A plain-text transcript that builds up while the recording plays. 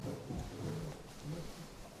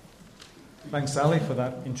Thanks, Sally, for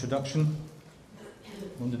that introduction.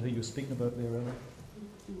 Wondered who you were speaking about there earlier.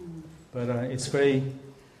 But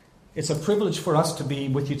it's a privilege for us to be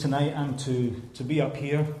with you tonight and to be up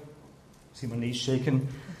here. See my knees shaking.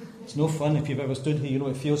 It's no fun. If you've ever stood here, you know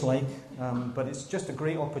what it feels like. But it's just a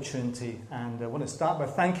great opportunity. And I want to start by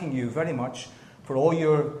thanking you very much for all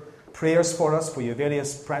your prayers for us, for your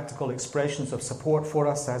various practical expressions of support for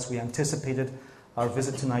us as we anticipated our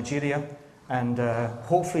visit to Nigeria. And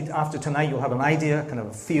hopefully after tonight you'll have an idea, kind of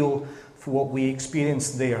a feel for what we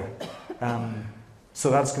experienced there.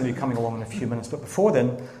 So that's going to be coming along in a few minutes. But before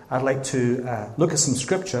then, I'd like to look at some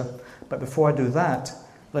scripture. But before I do that,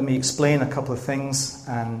 let me explain a couple of things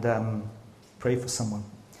and pray for someone.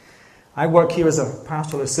 I work here as a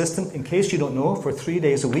pastoral assistant, in case you don't know, for 3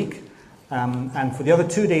 days a week. And for the other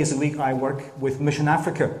 2 days a week, I work with Mission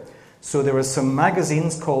Africa. So there are some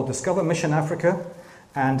magazines called Discover Mission Africa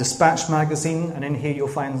and Dispatch magazine, and in here you'll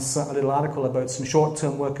find a little article about some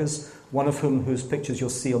short-term workers, one of whose pictures you'll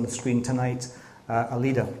see on the screen tonight,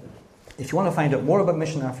 Alida. If you want to find out more about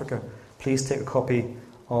Mission Africa, please take a copy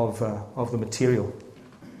of the material.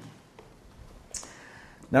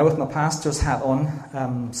 Now with my pastor's hat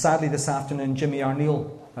on, sadly this afternoon Jimmy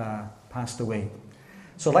Arneil passed away.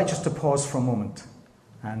 So I'd like just to pause for a moment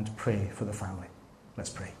and pray for the family. Let's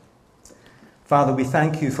pray. Father, we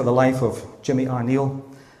thank you for the life of Jimmy Arneil,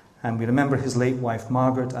 and we remember his late wife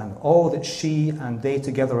Margaret and all that she and they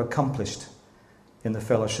together accomplished in the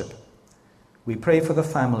fellowship. We pray for the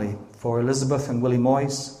family, for Elizabeth and Willie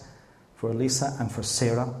Moyes, for Lisa and for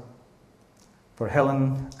Sarah, for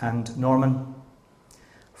Helen and Norman,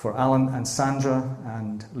 for Alan and Sandra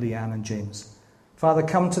and Leanne and James. Father,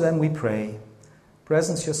 come to them, we pray.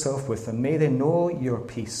 Presence yourself with them. May they know your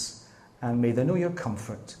peace and may they know your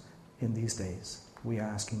comfort in these days. We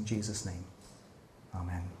ask in Jesus' name.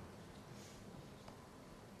 Amen.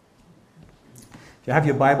 If you have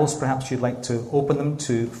your Bibles, perhaps you'd like to open them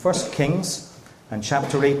to 1 Kings and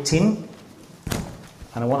chapter 18.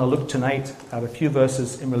 And I want to look tonight at a few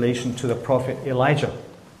verses in relation to the prophet Elijah.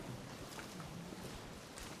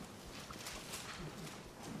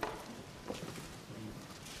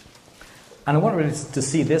 And I want really to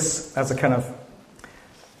see this as a kind of,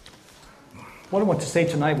 what I want to say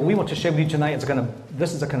tonight, what we want to share with you tonight is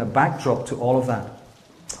this is a kind of backdrop to all of that.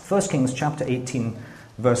 1 Kings chapter 18,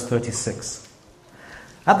 verse 36.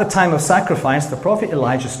 At the time of sacrifice, the prophet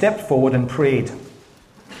Elijah stepped forward and prayed.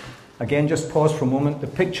 Again, just pause for a moment. The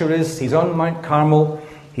picture is, he's on Mount Carmel.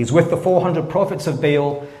 He's with the 400 prophets of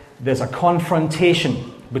Baal. There's a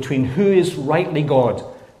confrontation between who is rightly God,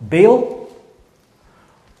 Baal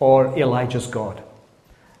or Elijah's God.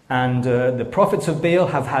 And the prophets of Baal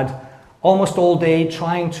have had almost all day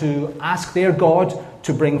trying to ask their God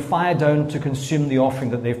to bring fire down to consume the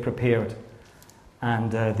offering that they've prepared.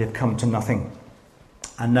 And they've come to nothing.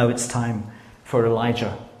 And now it's time for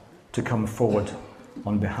Elijah to come forward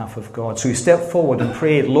on behalf of God. So he stepped forward and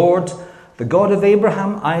prayed, Lord, the God of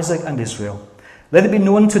Abraham, Isaac, and Israel, let it be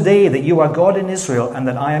known today that you are God in Israel and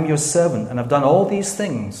that I am your servant and have done all these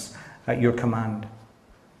things at your command.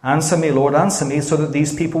 Answer me, Lord, answer me, so that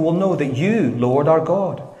these people will know that you, Lord, are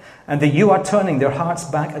God, and that you are turning their hearts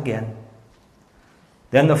back again.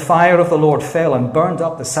 Then the fire of the Lord fell and burned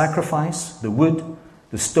up the sacrifice, the wood,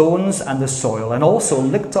 the stones, and the soil, and also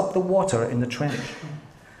licked up the water in the trench.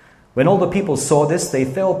 When all the people saw this, they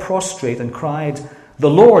fell prostrate and cried, The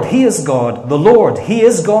Lord, He is God! The Lord, He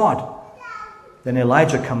is God! Then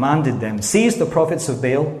Elijah commanded them, Seize the prophets of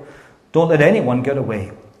Baal, don't let anyone get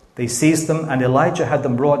away. They seized them, and Elijah had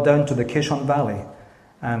them brought down to the Kishon Valley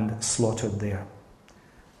and slaughtered there.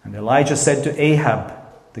 And Elijah said to Ahab,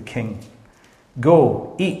 the king,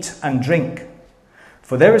 Go, eat and drink,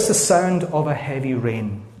 for there is the sound of a heavy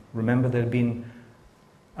rain. Remember, there had been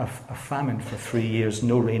a famine for 3 years.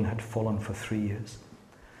 No rain had fallen for 3 years.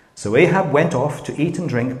 So Ahab went off to eat and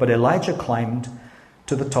drink, but Elijah climbed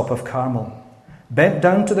to the top of Carmel, bent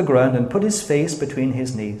down to the ground and put his face between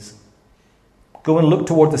his knees. Go and look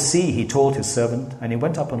toward the sea, he told his servant, and he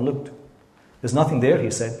went up and looked. There's nothing there, he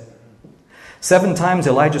said. 7 times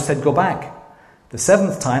Elijah said, Go back. The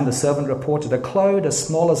 7th time the servant reported, A cloud as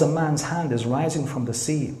small as a man's hand is rising from the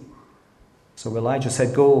sea. So Elijah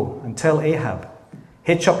said, Go and tell Ahab,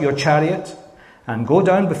 Hitch up your chariot and go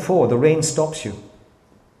down before the rain stops you.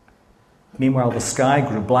 Meanwhile, the sky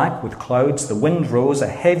grew black with clouds, the wind rose, a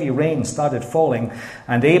heavy rain started falling,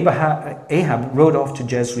 and Ahab rode off to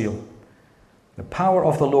Jezreel. The power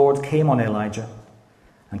of the Lord came on Elijah,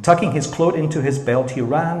 and tucking his cloak into his belt, he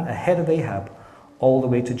ran ahead of Ahab all the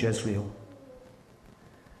way to Jezreel.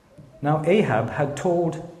 Now Ahab had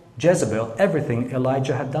told Jezebel everything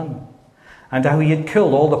Elijah had done, and how he had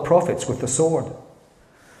killed all the prophets with the sword.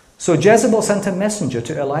 So Jezebel sent a messenger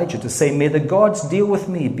to Elijah to say, "May the gods deal with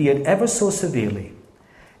me, be it ever so severely,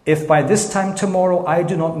 if by this time tomorrow I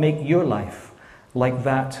do not make your life like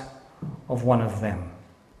that of one of them."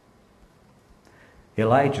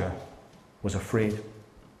 Elijah was afraid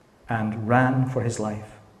and ran for his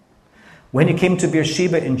life. When he came to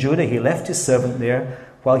Beersheba in Judah, he left his servant there,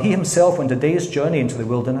 while he himself went a day's journey into the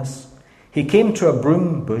wilderness. He came to a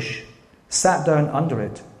broom bush, sat down under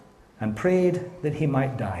it, and prayed that he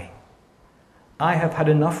might die. "I have had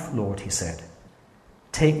enough, Lord," he said.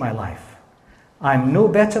 "Take my life. I am no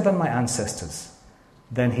better than my ancestors."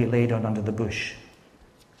 Then he lay down under the bush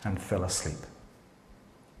and fell asleep.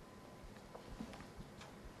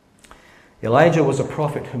 Elijah was a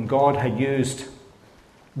prophet whom God had used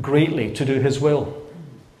greatly to do his will.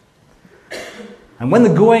 And when the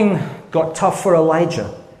going got tough for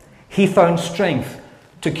Elijah, he found strength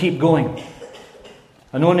to keep going.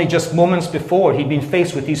 And only just moments before, he'd been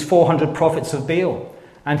faced with these 400 prophets of Baal,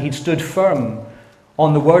 and he'd stood firm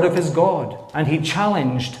on the word of his God, and he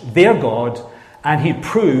challenged their God, and he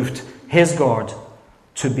proved his God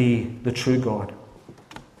to be the true God.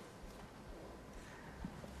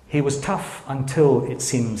 He was tough until, it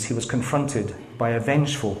seems, he was confronted by a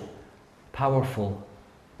vengeful, powerful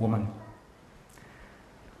woman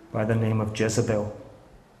by the name of Jezebel.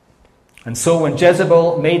 And so when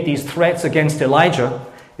Jezebel made these threats against Elijah,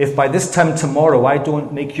 "If by this time tomorrow I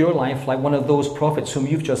don't make your life like one of those prophets whom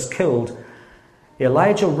you've just killed,"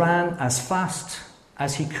 Elijah ran as fast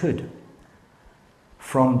as he could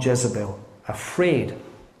from Jezebel, afraid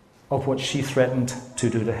of what she threatened to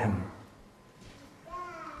do to him.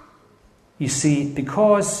 You see,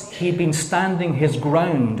 because he'd been standing his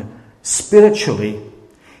ground spiritually,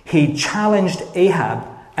 he challenged Ahab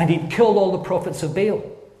and he'd killed all the prophets of Baal.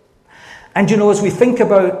 And you know, as we think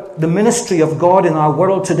about the ministry of God in our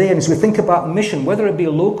world today, and as we think about mission, whether it be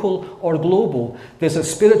local or global, there's a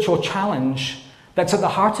spiritual challenge that's at the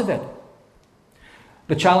heart of it.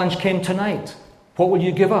 The challenge came tonight. What will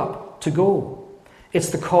you give up to go? It's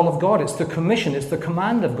the call of God. It's the commission. It's the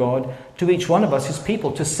command of God to each one of us, his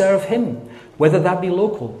people, to serve him, whether that be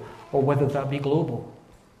local or whether that be global.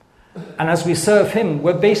 And as we serve him,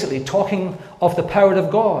 we're basically talking of the power of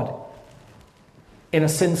God in a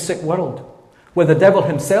sin-sick world, where the devil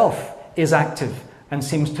himself is active and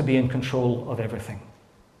seems to be in control of everything.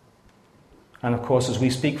 And of course, as we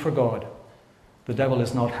speak for God, the devil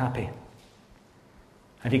is not happy.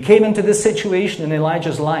 And he came into this situation in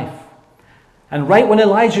Elijah's life. And right when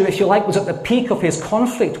Elijah, if you like, was at the peak of his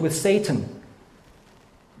conflict with Satan,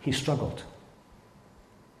 he struggled.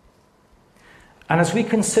 And as we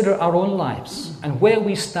consider our own lives and where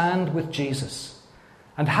we stand with Jesus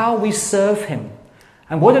and how we serve him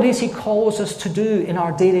and what it is he calls us to do in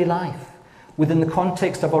our daily life within the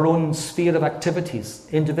context of our own sphere of activities,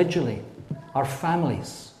 individually, our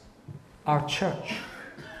families, our church,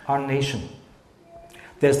 our nation,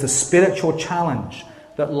 there's the spiritual challenge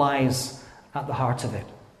that lies at the heart of it.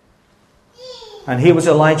 And here was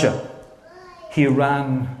Elijah. He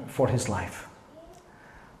ran for his life.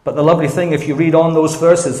 But the lovely thing, if you read on those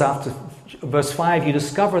verses after verse 5, you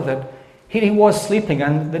discover that he was sleeping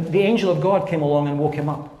and the angel of God came along and woke him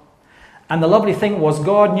up. And the lovely thing was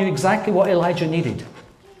God knew exactly what Elijah needed.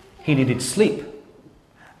 He needed sleep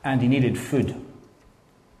and he needed food.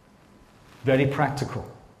 Very practical,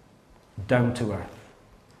 down to earth.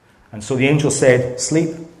 And so the angel said,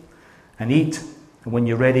 "Sleep and eat, and when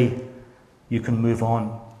you're ready, you can move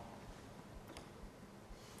on."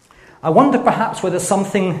 I wonder perhaps whether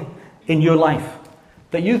something in your life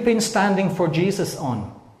that you've been standing for Jesus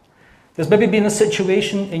on. There's maybe been a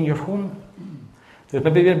situation in your home. There's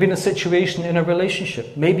maybe been a situation in a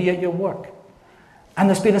relationship, maybe at your work. And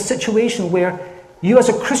there's been a situation where you as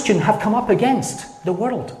a Christian have come up against the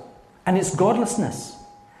world and its godlessness.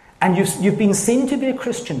 And you've been seen to be a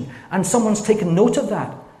Christian, and someone's taken note of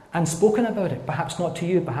that and spoken about it, perhaps not to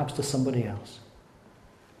you, perhaps to somebody else.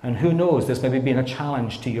 And who knows, there's maybe been a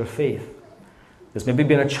challenge to your faith. There's maybe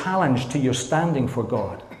been a challenge to your standing for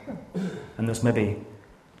God. And there's maybe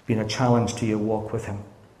been a challenge to your walk with him.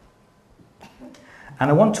 And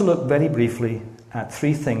I want to look very briefly at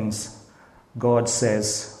three things God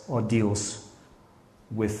says or deals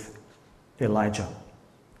with Elijah.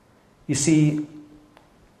 You see,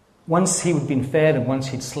 once he had been fed and once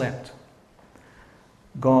he'd slept,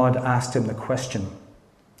 God asked him the question,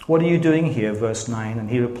 "What are you doing here?" Verse 9. And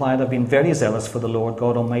he replied, "I've been very zealous for the Lord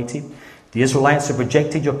God Almighty. The Israelites have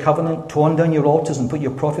rejected your covenant, torn down your altars, and put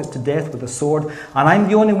your prophets to death with a sword. And I'm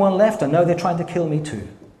the only one left, and now they're trying to kill me too."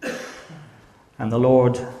 And the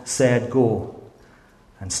Lord said, "Go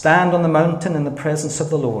and stand on the mountain in the presence of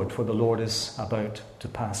the Lord, for the Lord is about to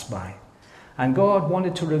pass by. And God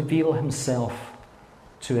wanted to reveal himself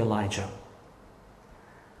to Elijah.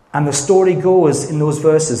 And the story goes in those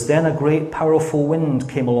verses, then a great powerful wind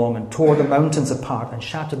came along and tore the mountains apart and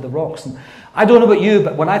shattered the rocks. And I don't know about you,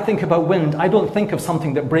 but when I think about wind, I don't think of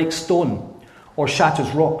something that breaks stone or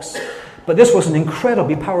shatters rocks. But this was an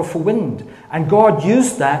incredibly powerful wind, and God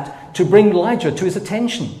used that to bring Elijah to his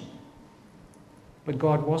attention. But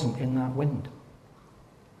God wasn't in that wind.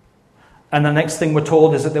 And the next thing we're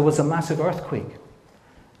told is that there was a massive earthquake.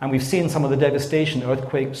 And we've seen some of the devastation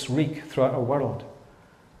earthquakes wreak throughout our world.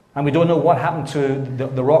 And we don't know what happened to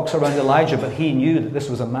the rocks around Elijah, but he knew that this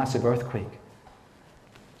was a massive earthquake.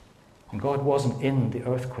 And God wasn't in the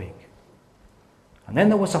earthquake. And then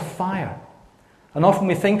there was a fire. And often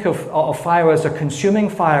we think of fire as a consuming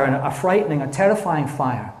fire and a frightening, a terrifying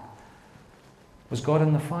fire. Was God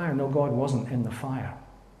in the fire? No, God wasn't in the fire.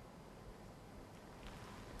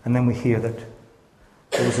 And then we hear that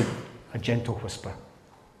there was a gentle whisper.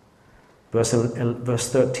 Verse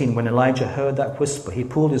 13, when Elijah heard that whisper, he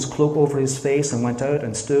pulled his cloak over his face and went out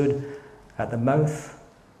and stood at the mouth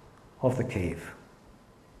of the cave.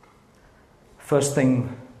 First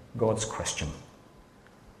thing, God's question.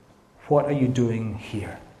 What are you doing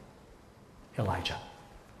here, Elijah?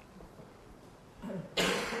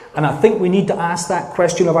 And I think we need to ask that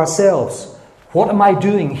question of ourselves. What am I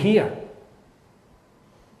doing here?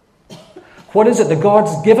 What is it that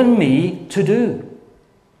God's given me to do?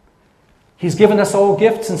 He's given us all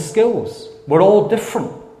gifts and skills. We're all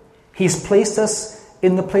different. He's placed us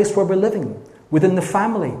in the place where we're living, within the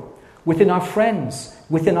family, within our friends,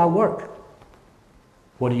 within our work.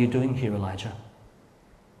 What are you doing here, Elijah?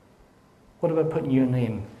 What about putting your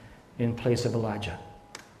name in place of Elijah?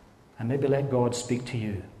 And maybe let God speak to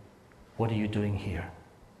you. What are you doing here?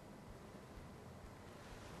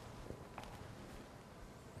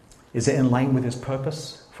 Is it in line with his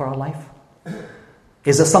purpose for our life?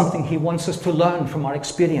 Is there something he wants us to learn from our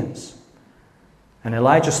experience? And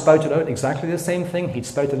Elijah spouted out exactly the same thing he'd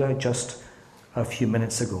spouted out just a few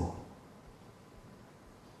minutes ago.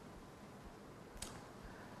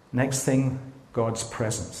 Next thing, God's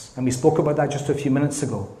presence. And we spoke about that just a few minutes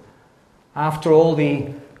ago. After all the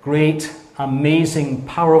great, amazing,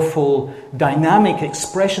 powerful, dynamic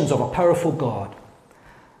expressions of a powerful God,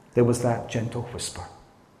 there was that gentle whisper.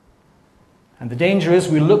 And the danger is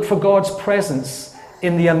we look for God's presence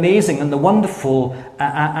in the amazing and the wonderful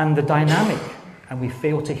and the dynamic, and we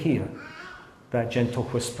fail to hear that gentle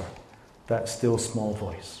whisper, that still small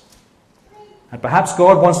voice. And perhaps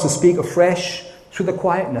God wants to speak afresh through the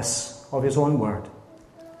quietness of his own word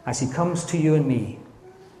as he comes to you and me.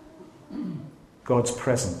 God's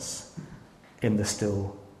presence in the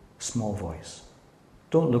still small voice.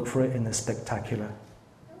 Don't look for it in the spectacular,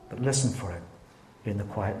 but listen for it in the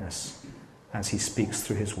quietness as he speaks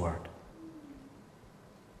through his word.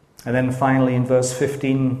 And then finally in verse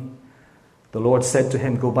 15, the Lord said to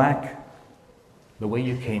him, go back the way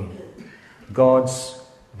you came. God's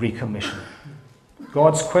recommission.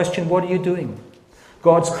 God's question, what are you doing?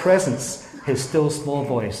 God's presence, his still small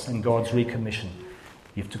voice, and God's recommission.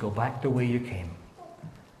 You have to go back the way you came.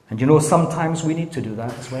 And you know, sometimes we need to do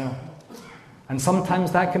that as well. And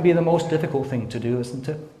sometimes that can be the most difficult thing to do, isn't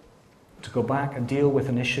it? To go back and deal with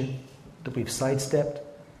an issue that we've sidestepped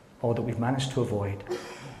or that we've managed to avoid.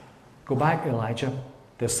 Go back, Elijah.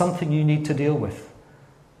 There's something you need to deal with.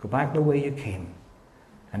 Go back the way you came.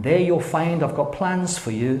 And there you'll find I've got plans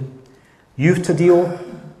for you. You've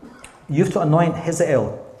to anoint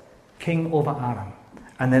Hazael king over Aram.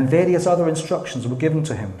 And then various other instructions were given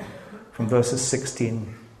to him from verses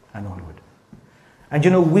 16 and onward. And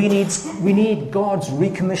you know, we need God's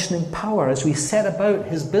recommissioning power as we set about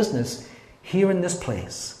his business here in this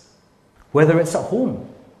place, whether it's at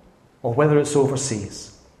home or whether it's overseas.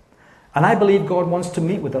 And I believe God wants to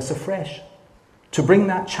meet with us afresh, to bring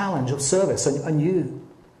that challenge of service anew,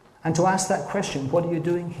 and to ask that question, what are you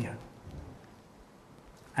doing here?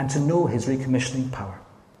 And to know his recommissioning power.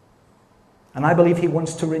 And I believe he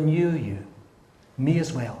wants to renew you, me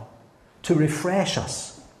as well, to refresh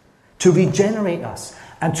us, to regenerate us,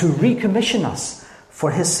 and to recommission us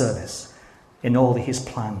for his service in all that he's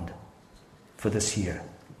planned for this year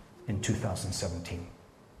in 2017.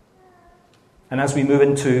 And as we move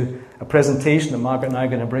into a presentation that Margaret and I are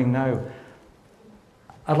going to bring now,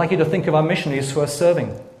 I'd like you to think of our missionaries who are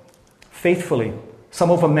serving faithfully, some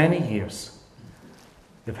over many years.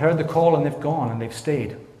 They've heard the call and they've gone and they've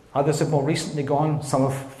stayed. Others have more recently gone. Some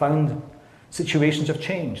have found situations have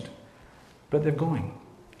changed. But they're going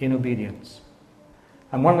in obedience.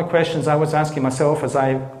 And one of the questions I was asking myself as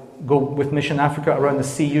I go with Mission Africa around the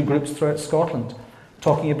CU groups throughout Scotland,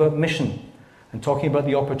 talking about mission and talking about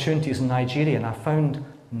the opportunities in Nigeria, and I found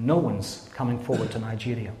no one's coming forward to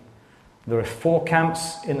Nigeria. There are 4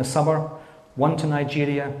 camps in the summer, 1 to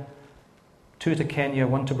Nigeria, 2 to Kenya,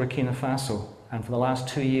 1 to Burkina Faso, and for the last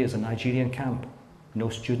 2 years, a Nigerian camp. No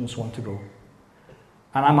students want to go.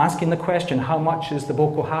 And I'm asking the question, how much is the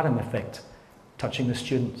Boko Haram effect touching the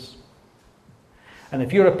students? And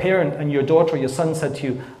if you're a parent and your daughter or your son said to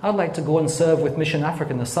you, I'd like to go and serve with Mission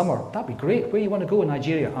Africa in the summer, that'd be great. Where do you want to go in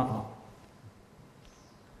Nigeria?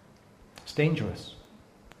 It's dangerous.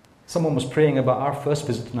 Someone was praying about our first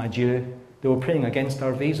visit to Nigeria. They were praying against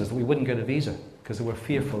our visas, that we wouldn't get a visa because they were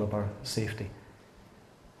fearful of our safety.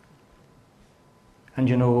 And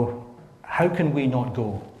you know, how can we not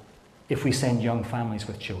go if we send young families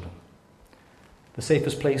with children? The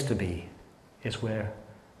safest place to be is where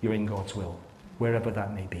you're in God's will, wherever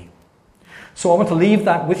that may be. So I want to leave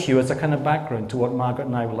that with you as a kind of background to what Margaret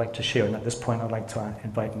and I would like to share. And at this point, I'd like to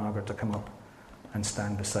invite Margaret to come up and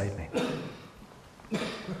stand beside me.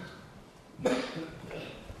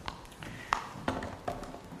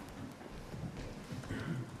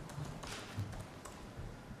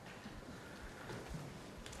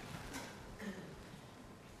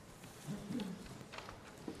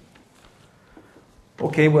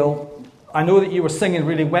 Okay, well, I know that you were singing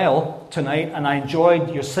really well tonight, and I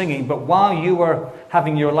enjoyed your singing, but while you were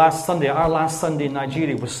having your last Sunday, our last Sunday in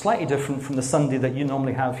Nigeria was slightly different from the Sunday that you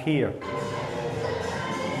normally have here.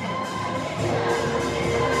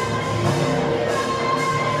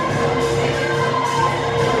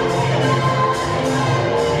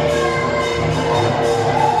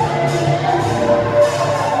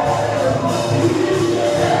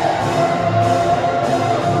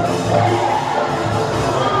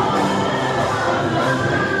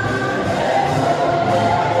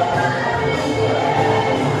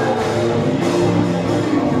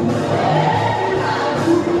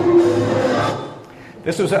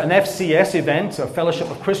 This was at an FCS event, a Fellowship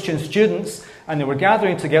of Christian Students, and they were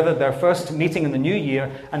gathering together, their first meeting in the new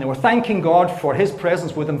year, and they were thanking God for His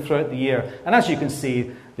presence with them throughout the year. And as you can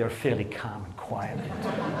see, they're fairly calm and quiet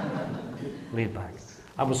and laid back.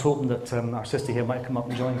 I was hoping that our sister here might come up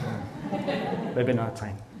and join them. Maybe not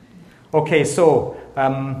time. Okay, so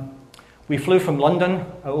we flew from London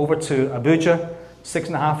over to Abuja,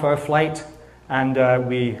 6.5-hour flight. And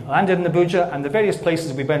we landed in Abuja, and the various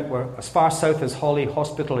places we went were as far south as Holly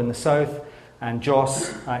Hospital in the south and Jos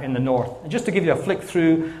in the north. And just to give you a flick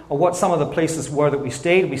through of what some of the places were that we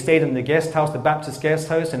stayed in the guest house, the Baptist Guest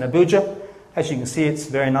House in Abuja. As you can see, it's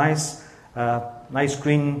very nice. Nice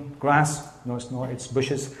green grass. No, it's not, it's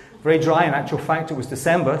bushes. Very dry. In actual fact, it was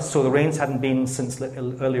December, so the rains hadn't been since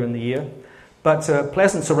earlier in the year. But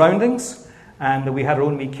pleasant surroundings, and we had our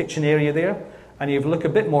own wee kitchen area there. And if you look a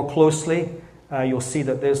bit more closely, you'll see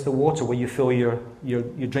that there's the water where you fill your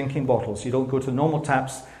drinking bottles. You don't go to the normal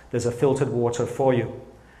taps. There's a filtered water for you.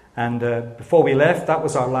 And before we left, that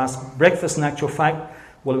was our last breakfast in actual fact.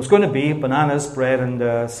 Well, it was going to be bananas, bread,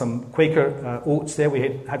 and some Quaker oats there.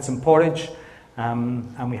 We had some porridge,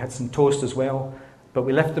 and we had some toast as well. But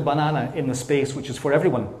we left the banana in the space, which is for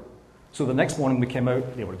everyone. So the next morning we came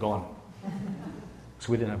out, they were gone.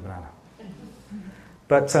 So we didn't have banana.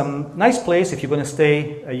 But nice place. If you're going to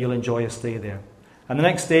stay, you'll enjoy a stay there. And the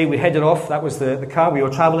next day we headed off. That was the car we were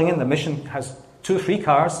traveling in. The mission has 2 or 3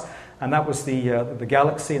 cars, and that was the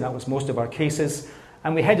Galaxy. That was most of our cases.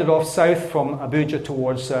 And we headed off south from Abuja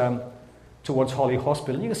towards Holly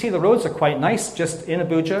Hospital. You can see the roads are quite nice just in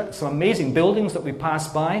Abuja. Some amazing buildings that we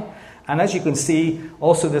passed by. And as you can see,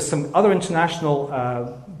 also there's some other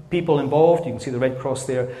international people involved. You can see the Red Cross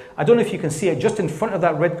there. I don't know if you can see it. Just in front of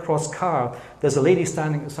that Red Cross car, there's a lady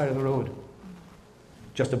standing at the side of the road,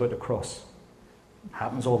 just about to cross.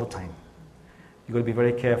 Happens all the time. You've got to be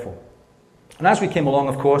very careful. And as we came along,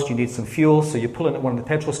 of course, you need some fuel, so you pull in at one of the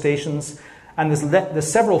petrol stations. And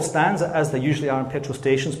there's several stands, as there usually are in petrol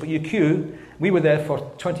stations, but you queue. We were there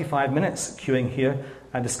for 25 minutes queuing here,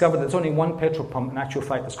 and discovered there's only one petrol pump, in actual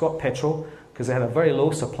fact, that's got petrol, because they had a very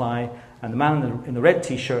low supply. And the man in the red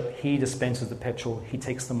T-shirt, he dispenses the petrol, he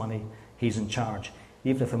takes the money, he's in charge,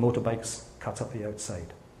 even if the motorbike's cut up the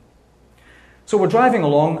outside. So we're driving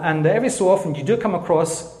along, and every so often you do come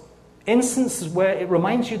across instances where it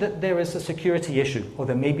reminds you that there is a security issue, or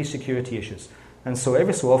there may be security issues. And so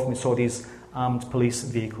every so often we saw these armed police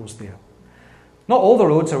vehicles there. Not all the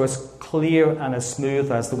roads are as clear and as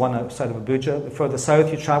smooth as the one outside of Abuja. The further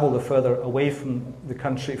south you travel, the further away from the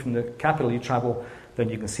country, from the capital you travel, then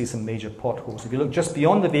you can see some major potholes. If you look just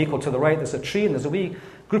beyond the vehicle to the right, there's a tree, and there's a wee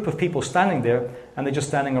group of people standing there, and they're just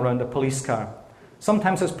standing around a police car.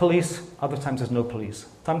 Sometimes there's police, other times there's no police.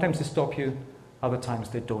 Sometimes they stop you, other times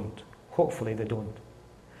they don't. Hopefully they don't.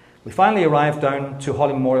 We finally arrived down to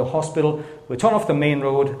Holly Memorial Hospital. We turn off the main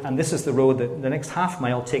road, and this is the road that the next half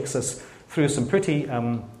mile takes us through some pretty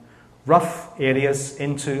rough areas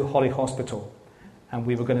into Holly Hospital. And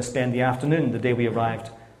we were going to spend the afternoon, the day we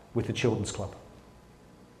arrived, with the Children's Club.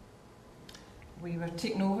 We were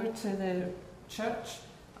taken over to the church,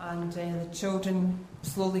 and the children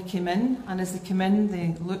slowly came in, and as they came in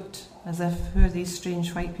they looked as if, who are these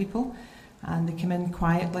strange white people? And they came in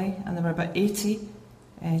quietly, and there were about 80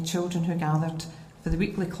 children who gathered for the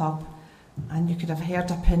weekly club, and you could have heard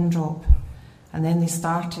a pin drop. And then they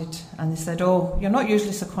started, and they said, "Oh, you're not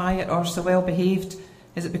usually so quiet or so well behaved.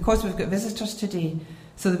 Is it because we've got visitors today?"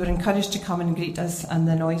 So they were encouraged to come and greet us, and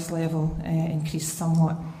the noise level increased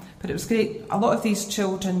somewhat. But it was great. A lot of these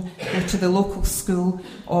children are to the local school,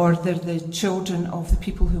 or they're the children of the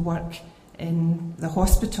people who work in the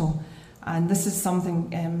hospital. And this is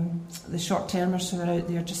something the short-termers who are out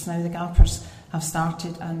there just now, the gappers, have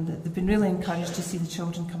started, and they've been really encouraged to see the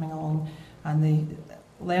children coming along, and they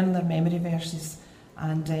learn their memory verses,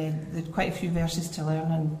 and they had quite a few verses to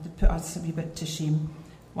learn, and they put us a wee bit to shame.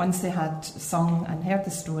 Once they had sung and heard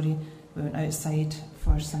the story, we went outside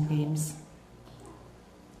for some games.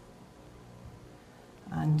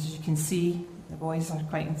 And as you can see, the boys are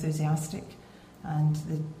quite enthusiastic, and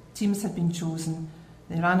the teams had been chosen.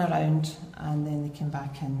 They ran around, and then they came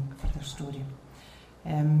back in for their story.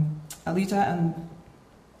 Alida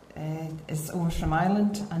is over from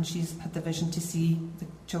Ireland, and she's had the vision to see the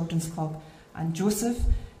Children's Club. And Joseph,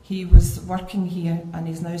 he was working here, and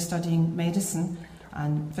he's now studying medicine,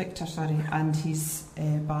 and Victor, and he's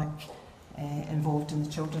back involved in the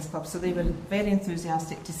Children's Club. So they were very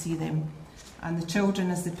enthusiastic to see them. And the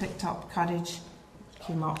children, as they picked up courage,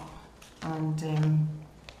 came up and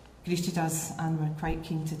greeted us, and were quite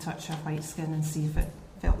keen to touch our white skin and see if it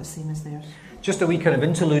felt the same as theirs. Just a wee kind of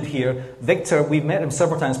interlude here. Victor, we've met him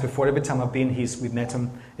several times before. Every time I've been, we've met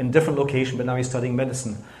him in a different location, but now he's studying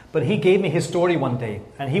medicine. But he gave me his story one day,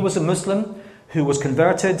 and he was a Muslim who was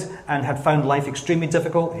converted and had found life extremely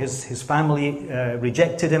difficult. His family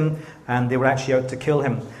rejected him, and they were actually out to kill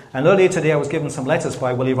him. And earlier today I was given some letters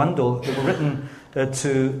by Willie Rundle that were written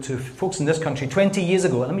to folks in this country 20 years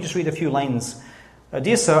ago. Let me just read a few lines.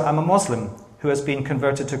 "Dear sir, I'm a Muslim who has been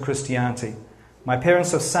converted to Christianity. My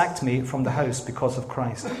parents have sacked me from the house because of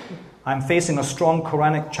Christ. I'm facing a strong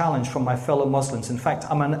Quranic challenge from my fellow Muslims. In fact,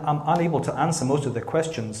 I'm unable to answer most of the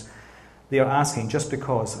questions they are asking just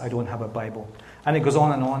because I don't have a Bible." And it goes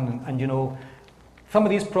on, and you know, some of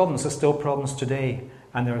these problems are still problems today,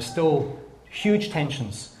 and there are still huge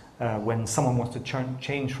tensions when someone wants to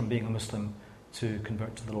change from being a Muslim to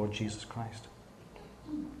convert to the Lord Jesus Christ.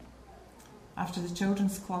 After the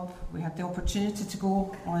Children's Club, we had the opportunity to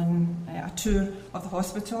go on a tour of the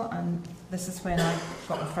hospital, and this is when I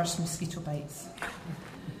got my first mosquito bites.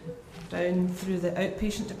 Down through the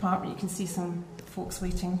outpatient department, you can see some folks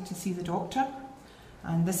waiting to see the doctor,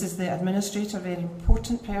 and this is the administrator, a very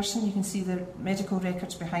important person. You can see the medical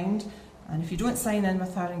records behind, and if you don't sign in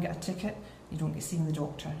with her and get a ticket, you don't get seen the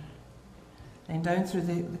doctor. Then down through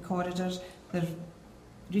the corridors, they're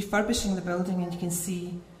refurbishing the building, and you can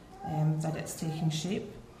see that it's taking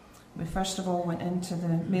shape. We first of all went into the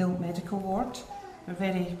male medical ward. They're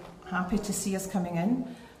very happy to see us coming in,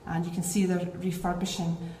 and you can see they're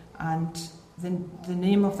refurbishing, and the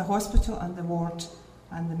name of the hospital and the ward,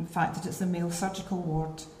 and the fact that it's the male surgical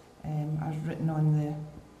ward are written on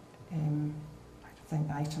the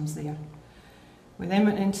items there. We then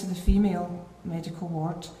went into the female medical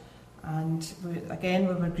ward, and we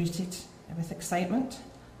were greeted with excitement.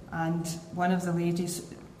 And one of the ladies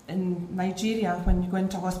in Nigeria, when you go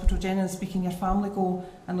into hospital, generally speaking, your family go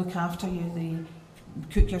and look after you. They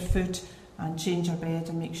cook your food and change your bed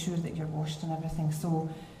and make sure that you're washed and everything. So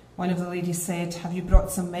one of the ladies said, "Have you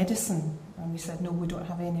brought some medicine?" And we said, "No, we don't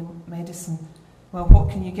have any medicine." "Well, what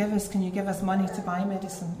can you give us? Can you give us money to buy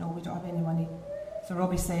medicine?" "No, we don't have any money." So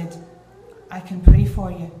Robbie said, "I can pray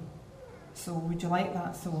for you. So would you like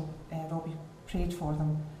that?" So Robbie prayed for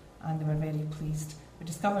them, and they were very pleased. We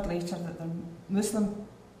discovered later that they're Muslim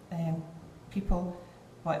people,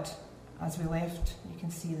 but as we left, you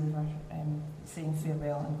can see they were saying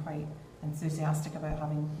farewell and quite enthusiastic about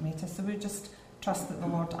having met us. So we just trust that the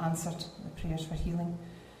Lord answered the prayers for healing.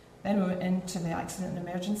 Then we went into the accident and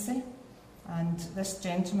emergency, and this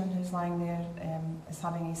gentleman who's lying there is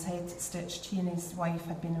having his head stitched. He and his wife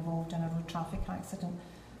had been involved in a road traffic accident,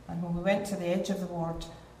 and when we went to the edge of the ward,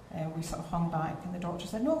 we sort of hung back, and the doctor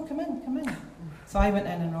said, "No, come in, come in." So I went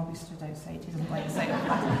in, and Robbie stood outside. He didn't like the sight of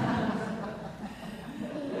that.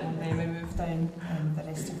 And then we moved down the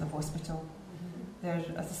rest of the hospital. They're,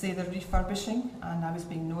 as I say, they're refurbishing, and I was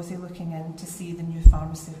being nosy looking in to see the new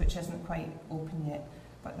pharmacy, which isn't quite open yet,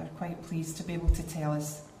 but they're quite pleased to be able to tell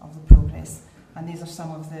us of the progress. And these are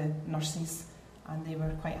some of the nurses, and they were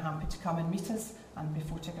quite happy to come and meet us and be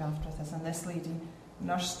photographed with us. And this lady,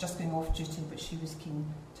 nurse just going off duty, but she was keen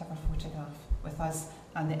to have a photograph with us.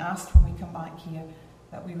 And they asked when we come back here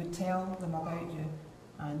that we would tell them about you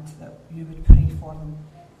and that you would pray for them,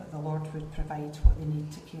 that the Lord would provide what they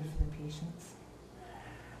need to care for the patients.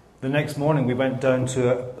 The next morning we went down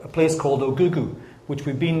to a place called Ogugu, which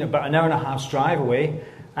we'd been about an hour and a half's drive away.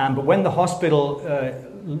 But when the hospital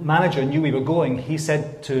manager knew we were going, he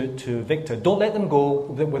said to Victor, don't let them go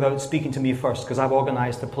without speaking to me first, because I've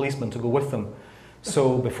organised a policeman to go with them.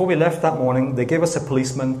 So before we left that morning, they gave us a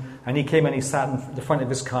policeman, and he came and he sat in the front of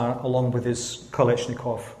his car along with his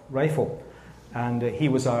Kalashnikov rifle. And he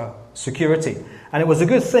was our security. And it was a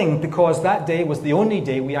good thing, because that day was the only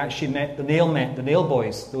day we actually met the nail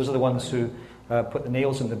boys. Those are the ones who put the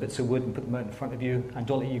nails in the bits of wood and put them out in front of you and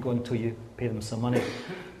don't let you go until you pay them some money.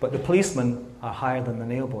 But the policemen are higher than the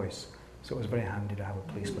nail boys. So it was very handy to have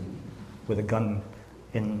a policeman with a gun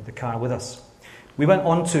in the car with us. We went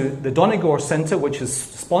on to the Donegal Centre, which is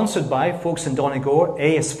sponsored by folks in Donegal.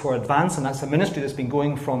 A is for Advance, and that's a ministry that's been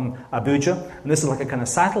going from Abuja. And this is like a kind of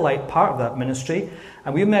satellite part of that ministry.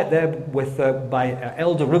 And we met there by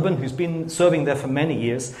Elder Ruben, who's been serving there for many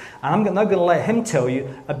years. And I'm now going to let him tell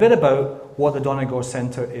you a bit about what the Donegal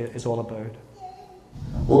Centre is all about.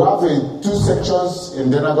 We have two sections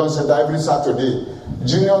in Donegal Centre every Saturday.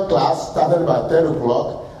 Junior class started by 10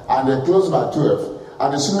 o'clock and they close by 12.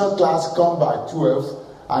 And the senior class come by 12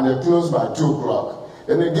 and they close by 2 o'clock.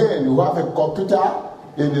 And again, we have a computer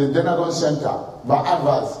in the Donegal Centre by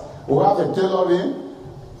Advance. We have a tailoring,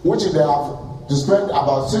 which they have to spend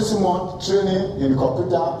about 6 months training in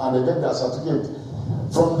computer and they get their certificate.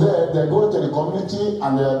 From there, they go to the community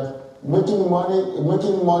and they're making money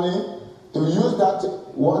to use that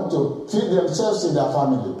one to feed themselves and their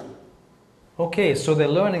family. Okay, so they're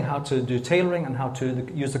learning how to do tailoring and how to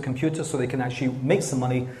use the computer so they can actually make some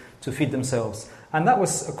money to feed themselves. And that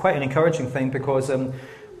was quite an encouraging thing, because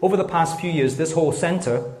over the past few years, this whole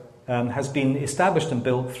centre has been established and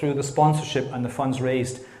built through the sponsorship and the funds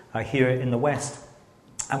raised here in the West.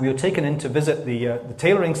 And we were taken in to visit the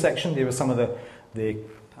tailoring section. There were some of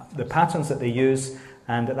the patterns that they use.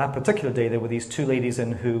 And at that particular day, there were these two ladies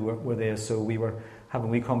in who were there, so we were having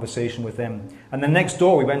a wee conversation with them. And then next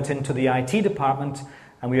door, we went into the IT department,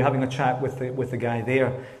 and we were having a chat with the guy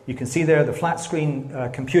there. You can see there the flat screen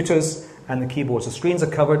computers and the keyboards. The screens are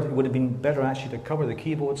covered. It would have been better actually to cover the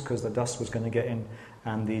keyboards because the dust was going to get in,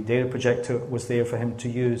 and the data projector was there for him to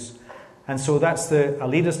use. And so that's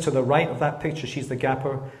Alida's to the right of that picture. She's the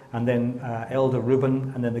gapper, and then Elder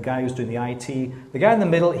Ruben, and then the guy who's doing the IT. The guy in the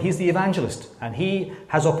middle, he's the evangelist, and he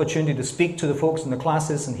has opportunity to speak to the folks in the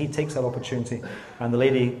classes, and he takes that opportunity. And the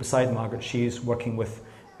lady beside Margaret, she's working with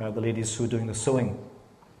the ladies who are doing the sewing.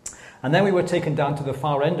 And then we were taken down to the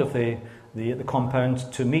far end of the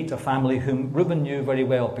compound to meet a family whom Ruben knew very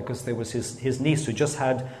well, because there was his niece who just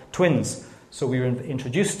had twins. So we were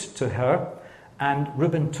introduced to her. And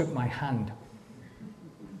Ruben took my hand.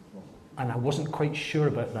 And I wasn't quite sure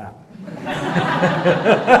about that.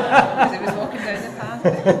 Because he was walking down the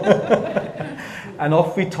path. And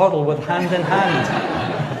off we toddled with hand in hand.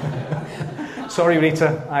 Sorry,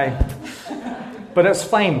 Rita. But it's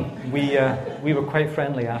fine. We were quite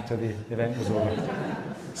friendly after the event was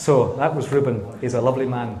over. So that was Ruben. He's a lovely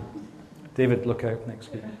man. David, look out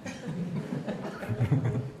next week.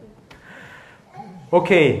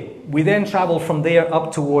 Okay, we then travelled from there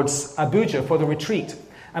up towards Abuja for the retreat.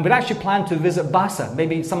 And we'd actually planned to visit Bassa.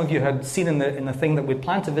 Maybe some of you had seen in the thing that we'd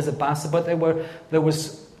planned to visit Bassa, but there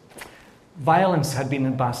was violence had been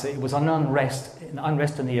in Bassa. It was unrest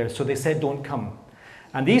in the air, so they said don't come.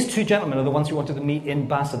 And these two gentlemen are the ones we wanted to meet in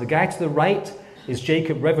Bassa. The guy to the right is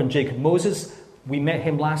Reverend Jacob Moses. We met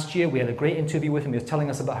him last year. We had a great interview with him. He was telling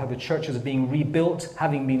us about how the churches are being rebuilt,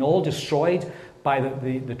 having been all destroyed by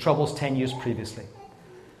the troubles 10 years previously.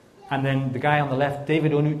 And then the guy on the left,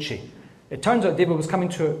 David Onucci. It turns out David was coming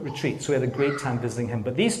to a retreat, so we had a great time visiting him.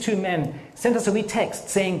 But these two men sent us a wee text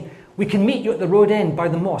saying, we can meet you at the road end by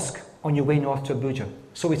the mosque on your way north to Abuja.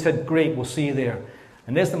 So we said, great, we'll see you there.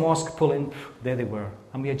 And there's the mosque, pull in, there they were.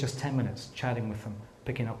 And we had just 10 minutes chatting with them,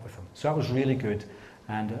 picking up with them. So that was really good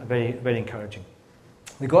and very, very encouraging.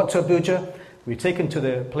 We got to Abuja. We were taken to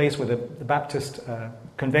the place where the Baptist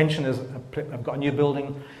convention is. I've got a new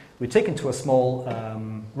building. We were taken to a small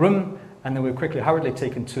room, and then we were hurriedly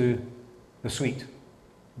taken to the suite.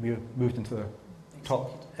 We moved into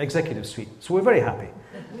top executive suite. So we're very happy.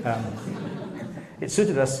 It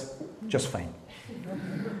suited us just fine.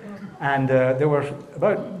 And there were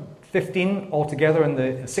about 15 altogether, and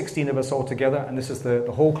the 16 of us altogether, and this is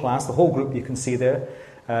the whole class, the whole group you can see there.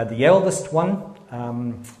 The eldest one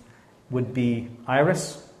would be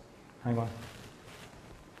Iris. Hang on.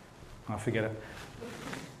 I'll forget it.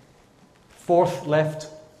 Fourth left.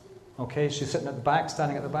 Okay, she's sitting at the back,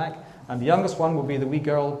 standing at the back. And the youngest one will be the wee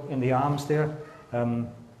girl in the arms there,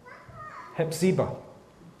 Hepzibah.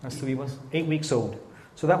 That's the wee one, 8 weeks old.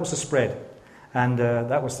 So that was the spread. And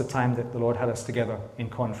that was the time that the Lord had us together in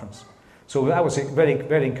conference. So that was very,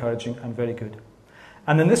 very encouraging and very good.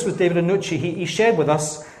 And then this was David Anucci. He shared with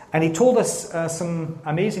us, and he told us some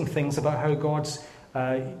amazing things about how God's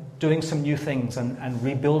doing some new things and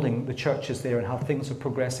rebuilding the churches there and how things are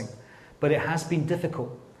progressing. But it has been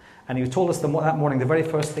difficult. And he told us that morning, the very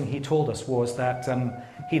first thing he told us was that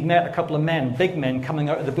he'd met a couple of men, big men, coming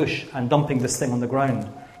out of the bush and dumping this thing on the ground.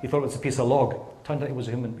 He thought it was a piece of log. Turned out it was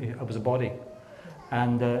a body.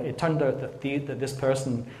 And it turned out that this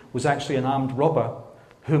person was actually an armed robber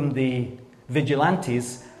whom the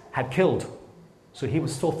vigilantes had killed. So he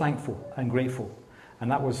was so thankful and grateful.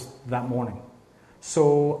 And that was that morning.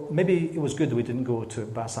 So maybe it was good that we didn't go to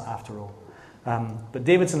Bassa after all. But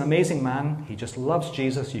David's an amazing man. He just loves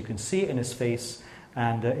Jesus. You can see it in his face.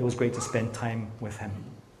 And it was great to spend time with him.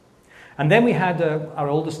 And then we had our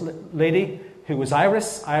oldest lady, who was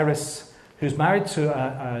Iris. Iris, who's married to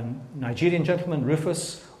a Nigerian gentleman,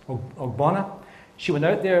 Rufus Ogbonna. She went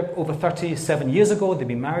out there over 37 years ago. They'd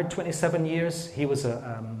been married 27 years. He was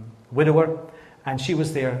a widower. And she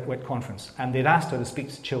was there at conference. And they'd asked her to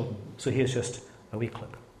speak to children. So here's just a wee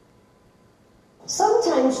clip.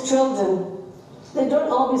 Sometimes children, they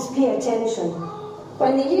don't always pay attention.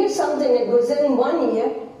 When they hear something, it goes in one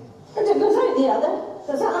ear and it goes out the other.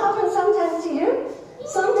 Does that happen sometimes to you?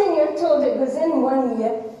 Something you're told, it goes in one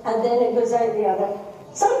ear and then it goes out the other.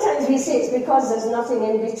 Sometimes we say it's because there's nothing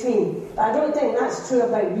in between. But I don't think that's true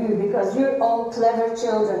about you, because you're all clever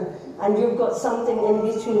children and you've got something in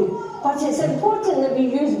between. But it's important that we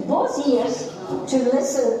use both ears to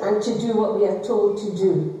listen and to do what we are told to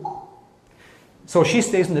do. So she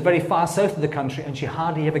stays in the very far south of the country, and she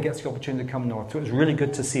hardly ever gets the opportunity to come north. So it was really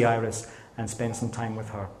good to see Iris and spend some time with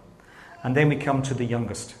her. And then we come to the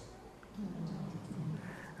youngest.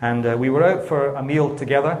 And we were out for a meal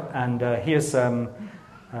together, and here's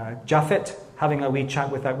Japhet having a wee chat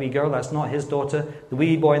with that wee girl. That's not his daughter. The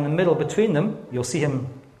wee boy in the middle between them, you'll see him,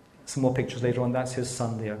 some more pictures later on, that's his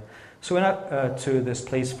son there. So we went out to this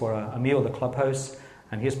place for a meal, the clubhouse,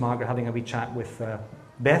 and here's Margaret having a wee chat with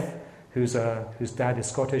Beth, whose dad is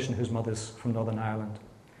Scottish and whose mother's from Northern Ireland.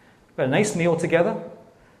 We had a nice meal together,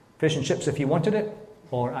 fish and chips if you wanted it,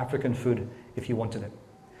 or African food if you wanted it.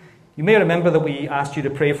 You may remember that we asked you to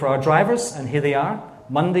pray for our drivers, and here they are.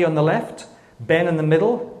 Monday on the left, Ben in the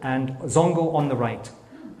middle, and Zongo on the right.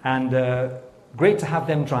 And great to have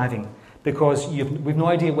them driving, because we've no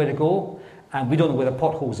idea where to go, and we don't know where the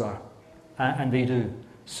potholes are. And they do.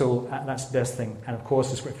 So that's the best thing. And of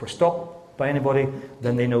course, if we're stopped by anybody,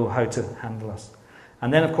 then they know how to handle us.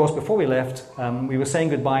 And then, of course, before we left, we were saying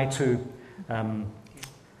goodbye to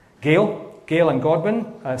Gail and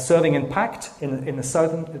Godwin, serving in Pact in the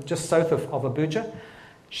southern, just south of Abuja.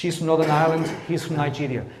 She's from Northern Ireland, he's from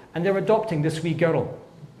Nigeria. And they're adopting this wee girl.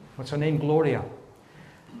 What's her name? Gloria.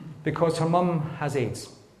 Because her mum has AIDS.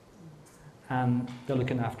 And they're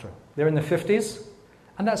looking after her. They're in their 50s.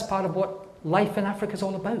 And that's part of what life in Africa is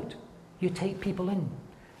all about. You take people in.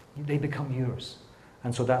 They become yours.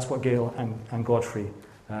 And so that's what Gail and Godfrey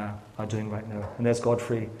are doing right now. And there's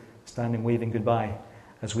Godfrey standing, waving goodbye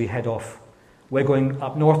as we head off. We're going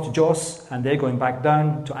up north to Jos, and they're going back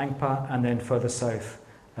down to Angpa, and then further south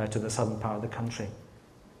to the southern part of the country.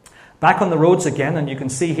 Back on the roads again, and you can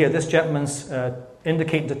see here this gentleman's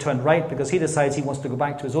indicating to turn right because he decides he wants to go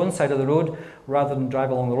back to his own side of the road rather than drive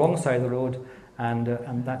along the wrong side of the road,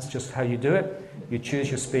 and that's just how you do it. You choose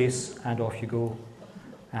your space, and off you go.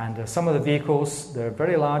 And some of the vehicles, they're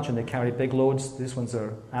very large and they carry big loads. These ones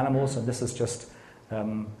are animals, and this is just,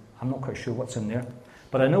 I'm not quite sure what's in there.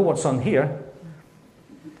 But I know what's on here.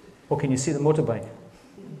 Oh, can you see the motorbike?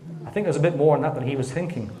 I think there's a bit more on that than he was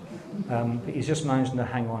thinking. But he's just managing to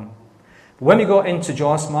hang on. But when we got into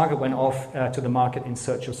Jos, Margaret went off to the market in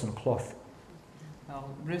search of some cloth. Well,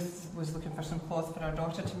 Ruth was looking for some cloth for our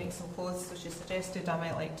daughter to make some clothes, so she suggested I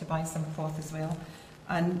might like to buy some cloth as well.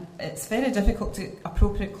 And it's very difficult to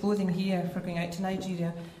appropriate clothing here for going out to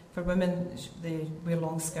Nigeria. For women, they wear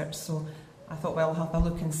long skirts, so I thought, well, I'll have a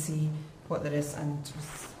look and see what there is, and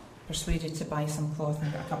was persuaded to buy some cloth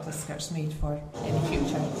and get a couple of skirts made for any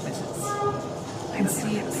future visits. can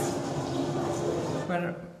see it's...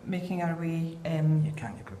 We're making our way... You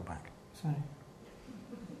can't, you could go back. Sorry.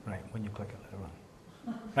 Right, when you click it, let it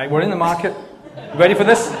run. Right, we're in the market. Ready for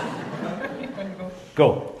this?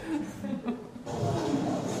 Go.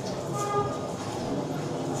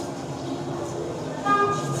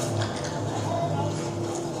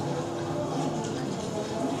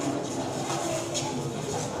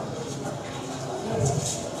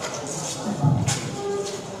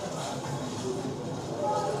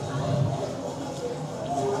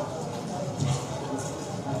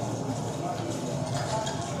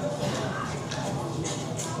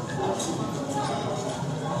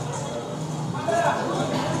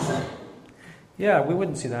 Yeah, we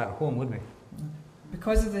wouldn't see that at home, would we?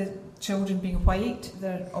 Because of the children being white,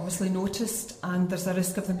 they're obviously noticed and there's a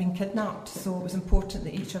risk of them being kidnapped. So it was important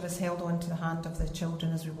that each of us held on to the hand of the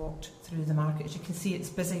children as we walked through the market. As you can see, it's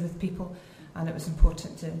busy with people and it was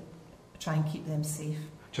important to try and keep them safe.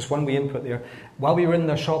 Just one wee input there. While we were in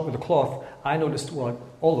the shop with the cloth, I noticed, well,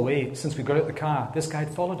 all the way since we got out of the car, this guy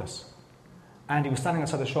had followed us. And he was standing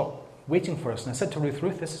outside the shop waiting for us. And I said to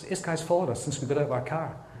Ruth, this guy's followed us since we got out of our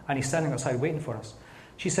car. And he's standing outside waiting for us.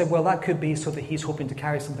 She said, well, that could be so that he's hoping to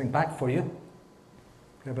carry something back for you,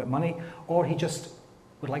 a bit of money, or he just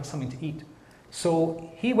would like something to eat.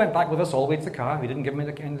 So he went back with us all the way to the car. We didn't give him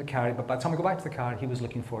anything to carry, but by the time we go back to the car, he was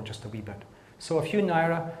looking for just a wee bit. So a few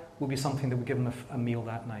naira will be something that would give him a meal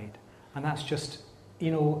that night. And that's just,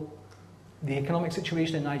 the economic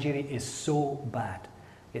situation in Nigeria is so bad.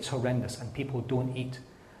 It's horrendous, and people don't eat.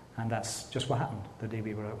 And that's just what happened the day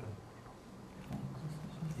we were out with him.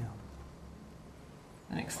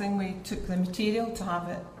 The next thing, we took the material to have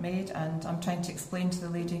it made, and I'm trying to explain to the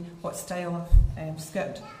lady what style of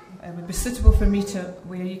skirt would be suitable for me to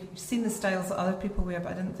wear. You've seen the styles that other people wear,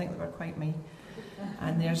 but I didn't think they were quite me.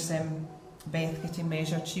 And there's Beth getting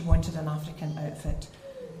measured. She wanted an African outfit.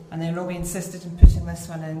 And then Robbie insisted in putting this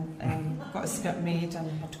one in, and got a skirt made,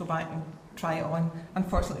 and had to go back and try it on.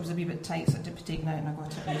 Unfortunately, it was a wee bit tight, so it did be taken out, and I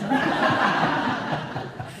got it later.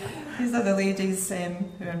 These are the ladies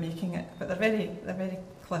who are making it, but they're very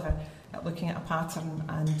clever at looking at a pattern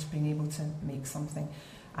and being able to make something.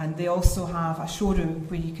 And they also have a showroom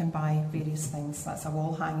where you can buy various things. That's a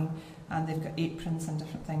wall hanging, and they've got aprons and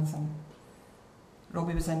different things. And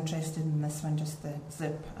Robbie was interested in this one, just the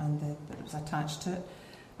zip and that was attached to it.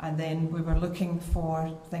 And then we were looking for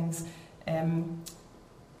things.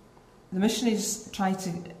 The missionaries try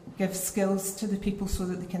to give skills to the people so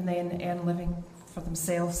that they can then earn a living for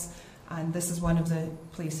themselves. And this is one of the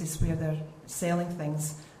places where they're selling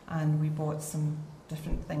things. And we bought some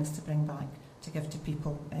different things to bring back to give to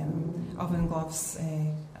people. Oven gloves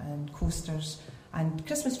and coasters and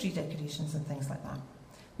Christmas tree decorations and things like that.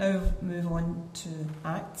 Now we'll move on to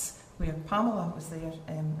Acts, where Pamela was there,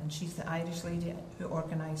 and she's the Irish lady who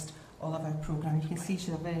organised all of our programme. You can see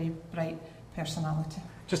she's a very bright personality.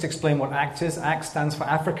 Just explain what ACTS is. ACTS stands for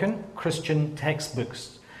African Christian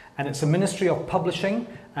Textbooks, and it's a ministry of publishing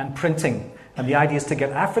and printing. And the idea is to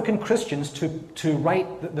get African Christians to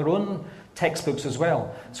write their own textbooks as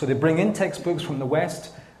well. So they bring in textbooks from the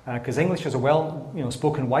West, because English is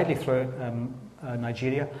spoken widely throughout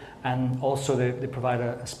Nigeria, and also they provide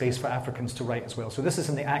a space for Africans to write as well. So this is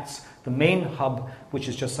in the ACTS, the main hub, which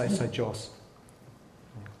is just outside Jos.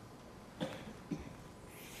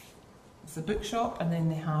 It's a bookshop, and then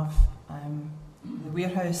they have the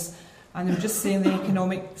warehouse. And they were just saying the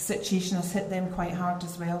economic situation has hit them quite hard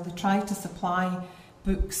as well. They try to supply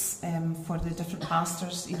books for the different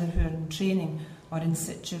pastors, either who are in training or in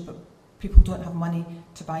situ, but people don't have money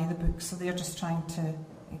to buy the books, so they're just trying to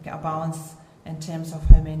get a balance in terms of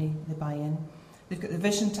how many they buy in. They've got the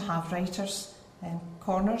vision to have writers'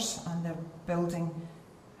 corners, and they're building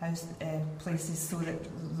places so that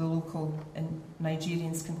the local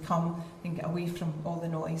Nigerians can come and get away from all the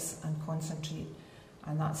noise and concentrate.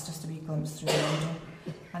 And that's just a wee glimpse through the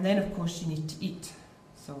window. And then, of course, you need to eat.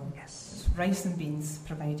 So yes, rice and beans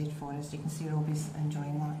provided for us. You can see Robbie's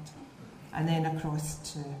enjoying that. And then across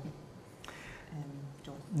to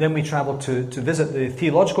John. Then we travelled to visit the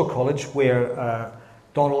theological college where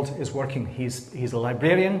Donald is working. He's a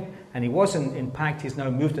librarian, and he was in Pact. He's now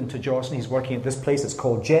moved into Jos, and he's working at this place. It's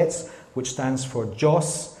called JETS, which stands for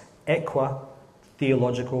Jos Ekwa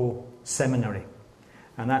Theological Seminary.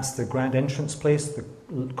 And that's the grand entrance place. The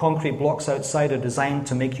concrete blocks outside are designed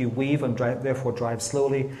to make you weave and therefore drive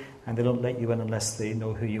slowly, and they don't let you in unless they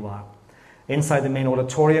know who you are. Inside the main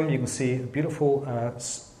auditorium, you can see a beautiful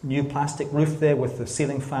new plastic roof there with the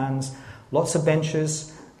ceiling fans, lots of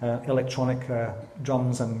benches, electronic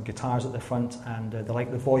drums and guitars at the front, and they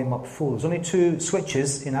like the volume up full. There's only 2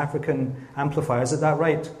 switches in African amplifiers. Is that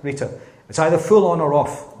right, Rita? It's either full on or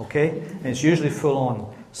off, okay? And it's usually full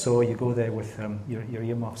on, so you go there with your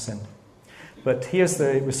earmuffs in. But here's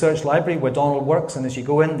the research library where Donald works, and as you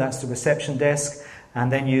go in, that's the reception desk, and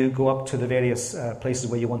then you go up to the various places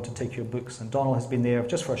where you want to take your books. And Donald has been there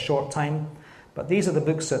just for a short time, but these are the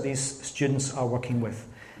books that these students are working with.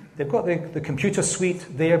 They've got the computer suite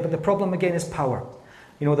there, but the problem again is power.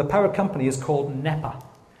 You know, the power company is called NEPA,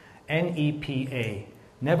 N-E-P-A.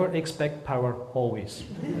 Never expect power always.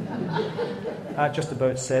 That just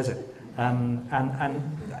about says it. And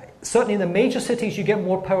certainly in the major cities you get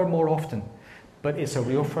more power more often, but it's a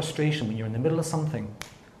real frustration when you're in the middle of something,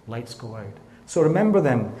 lights go out. So remember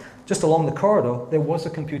them. Just along the corridor there was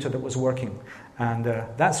a computer that was working, and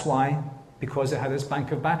that's why, because it had this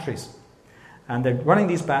bank of batteries. And they're running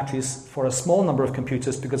these batteries for a small number of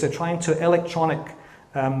computers because they're trying to electronic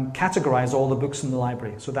categorize all the books in the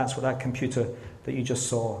library. So that's what that computer that you just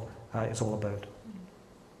saw is all about.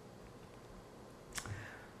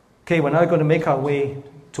 Okay, we're now going to make our way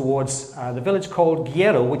towards the village called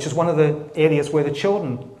Guerrero, which is one of the areas where the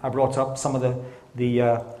children are brought up, some of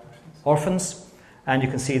the orphans. And you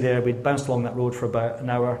can see there, we bounced along that road for about an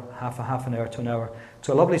hour, half an hour to an hour,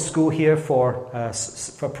 to a lovely school here for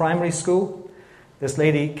primary school. This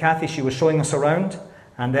lady, Kathy, she was showing us around,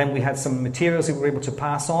 and then we had some materials that we were able to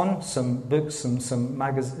pass on, some books and some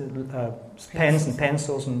pens and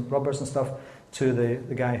pencils and rubbers and stuff to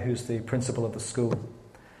the guy who's the principal of the school.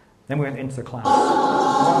 Then we went into the class.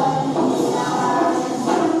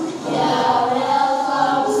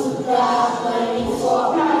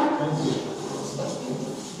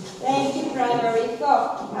 Thank you, Primary 4.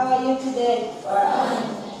 How are you today?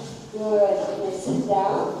 Good. Can you sit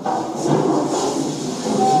down?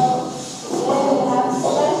 So, today we have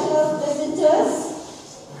special visitors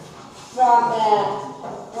from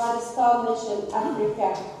what is called Mission Africa.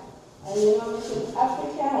 And you know, Mission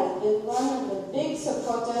Africa has been one of the big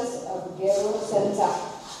supporters of Guerrero Center.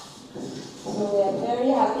 So we are very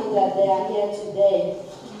happy that they are here today.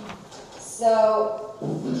 So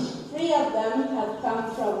 3 of them have come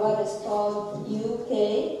from what is called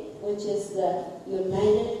UK, which is the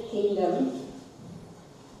United Kingdom.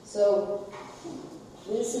 So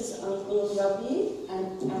this is Uncle Robbie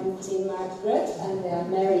and Auntie Margaret, and they are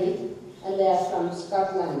married, and they are from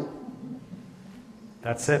Scotland.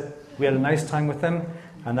 That's it. We had a nice time with them,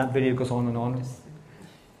 and that video goes on and on.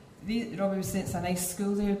 Robbie was saying it's a nice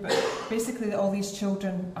school there, but basically all these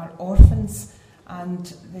children are orphans,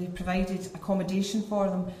 and they provided accommodation for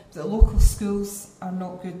them. The local schools are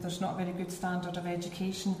not good. There's not a very good standard of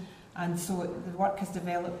education, and so the work has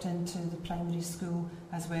developed into the primary school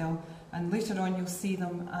as well. And later on you'll see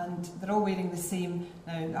them, and they're all wearing the same,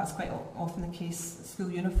 now that's quite often the case, school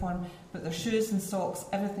uniform, but their shoes and socks,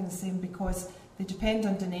 everything's the same, because they depend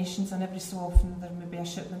on donations, and every so often there may be a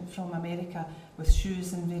shipment from America with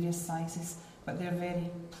shoes in various sizes, but they're very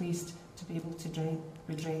pleased to be able to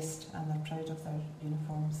be dressed, and they're proud of their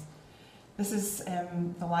uniforms. This is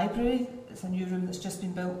the library. It's a new room that's just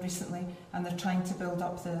been built recently, and they're trying to build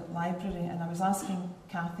up the library. And I was asking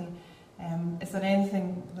Kathy, is there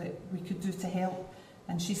anything that we could do to help?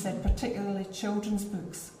 And she said particularly children's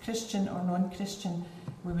books, Christian or non-Christian,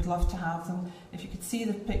 we would love to have them. If you could see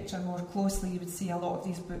the picture more closely, you would see a lot of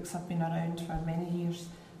these books have been around for many years,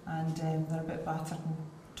 and they're a bit battered and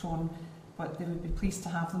torn, but they would be pleased to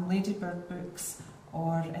have them. Ladybird books,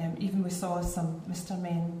 or even we saw some Mr.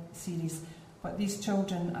 Men series. But these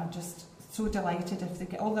children are just so delighted if they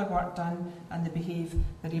get all their work done and they behave,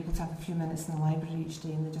 they're able to have a few minutes in the library each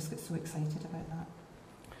day, and they just get so excited about that.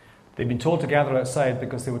 They've been told to gather outside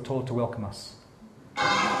because they were told to welcome us.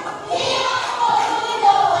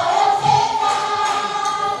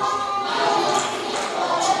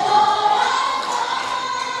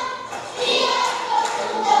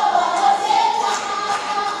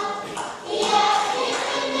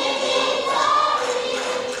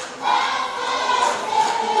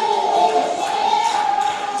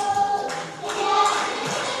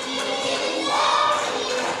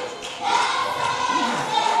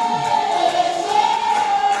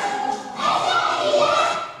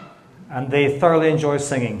 They thoroughly enjoy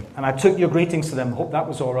singing, and I took your greetings to them. Hope that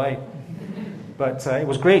was all right. But it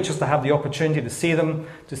was great just to have the opportunity to see them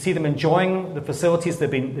enjoying the facilities they've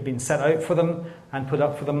been set out for them and put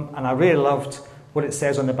up for them. And I really loved what it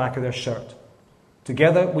says on the back of their shirt.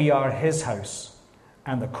 Together we are His house,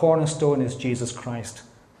 and the cornerstone is Jesus Christ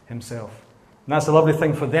Himself. And that's a lovely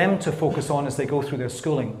thing for them to focus on as they go through their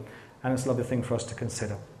schooling, and it's a lovely thing for us to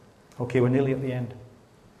consider. Okay, we're nearly at the end.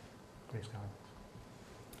 Praise God.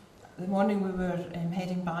 The morning we were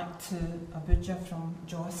heading back to Abuja from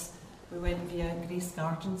Jos, we went via Grace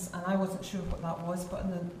Gardens, and I wasn't sure what that was, but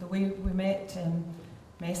in the way we met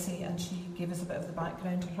Messi, and she gave us a bit of the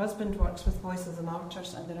background. Her husband works with Voices of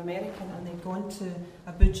Martyrs, and they're American, and they'd gone to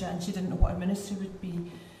Abuja, and she didn't know what her ministry would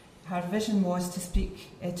be. Her vision was to speak,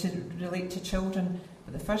 to relate to children,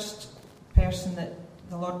 but the first person that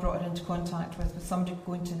the Lord brought her into contact with was somebody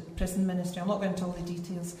going to prison ministry. I'm not going into all the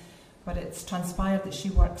details, but it's transpired that she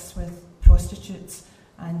works with prostitutes,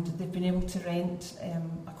 and they've been able to rent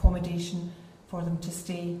accommodation for them to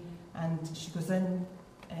stay, and she goes in,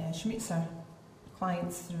 she meets her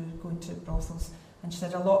clients through going to brothels, and she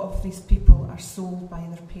said a lot of these people are sold by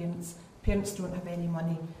their parents. Parents don't have any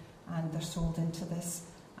money, and they're sold into this,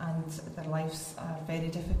 and their lives are very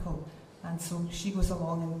difficult. And so she goes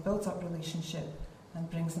along and builds up relationship and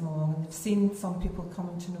brings them along, and they've seen some people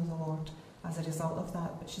coming to know the Lord as a result of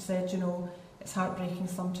that. But she said, it's heartbreaking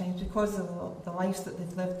sometimes because of the lives that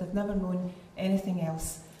they've lived. They've never known anything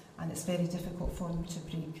else, and it's very difficult for them to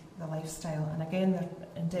break the lifestyle. And again, they're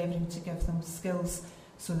endeavouring to give them skills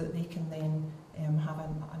so that they can then have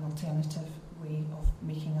an alternative way of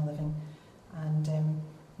making a living. And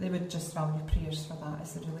they would just value prayers for that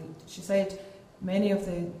as they relate. She said many of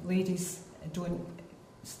the ladies don't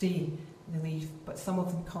stay, they leave, but some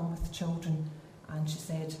of them come with children. And she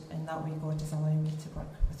said, in that way, God is allowing me to work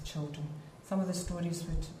with children. Some of the stories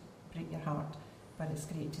would break your heart, but it's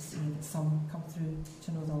great to see that some come through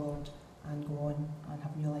to know the Lord and go on and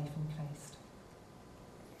have new life in Christ.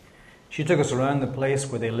 She took us around the place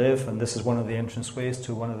where they live, and this is one of the entranceways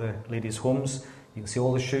to one of the ladies' homes. You can see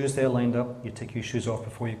all the shoes there lined up. You take your shoes off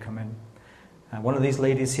before you come in. And one of these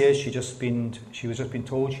ladies here, she was just been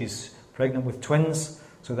told she's pregnant with twins,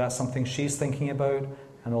 so that's something she's thinking about,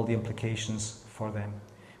 and all the implications for them.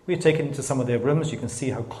 We've taken into some of their rooms. You can see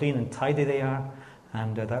how clean and tidy they are,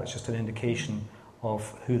 and that's just an indication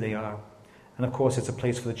of who they are. And of course, it's a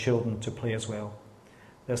place for the children to play as well.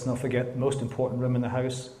 Let's not forget the most important room in the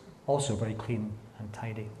house, also very clean and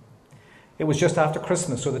tidy. It was just after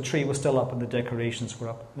Christmas, so the tree was still up and the decorations were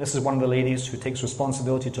up. And this is one of the ladies who takes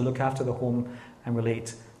responsibility to look after the home and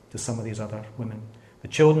relate to some of these other women. The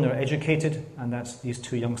children are educated, and that's these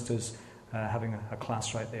two youngsters having a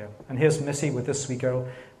class right there. And here's Missy with this sweet girl.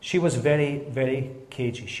 She was very, very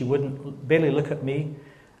cagey. She wouldn't barely look at me,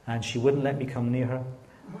 and she wouldn't let me come near her.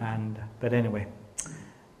 But anyway,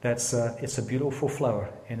 it's a beautiful flower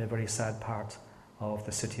in a very sad part of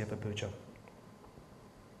the city of Abuja.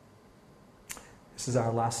 This is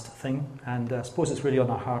our last thing, and I suppose it's really on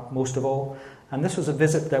our heart most of all. And this was a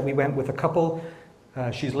visit that we went with a couple.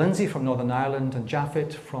 She's Lindsay from Northern Ireland and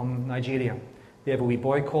Japhet from Nigeria. They have a wee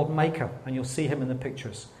boy called Micah, and you'll see him in the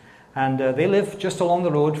pictures. And they live just along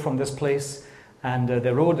the road from this place, and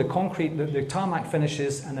the road, the tarmac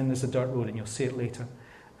finishes, and then there's a dirt road, and you'll see it later.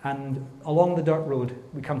 And along the dirt road,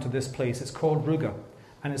 we come to this place. It's called Ruga,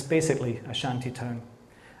 and it's basically a shanty town.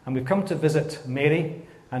 And we've come to visit Mary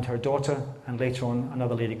and her daughter, and later on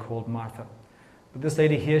another lady called Martha. But this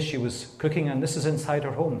lady here, she was cooking, and this is inside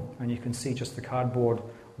her home, and you can see just the cardboard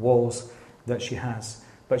walls that she has.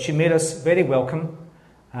 But she made us very welcome,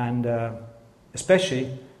 and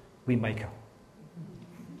especially wee Micah.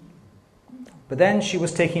 But then she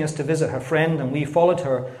was taking us to visit her friend, and we followed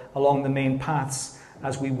her along the main paths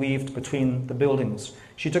as we weaved between the buildings.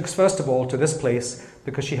 She took us first of all to this place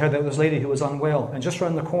because she heard that there was a lady who was unwell. And just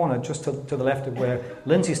around the corner, just to the left of where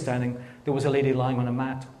Lindsay's standing, there was a lady lying on a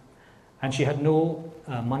mat. And she had no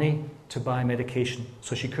money to buy medication,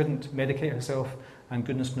 so she couldn't medicate herself, and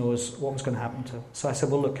goodness knows what was going to happen to her. So I said,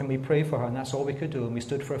 well, look, can we pray for her? And that's all we could do. And we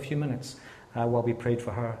stood for a few minutes while we prayed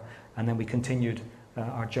for her, and then we continued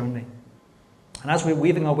our journey. And as we were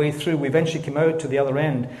weaving our way through, we eventually came out to the other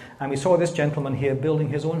end, and we saw this gentleman here building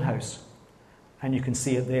his own house. And you can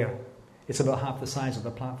see it there. It's about half the size of the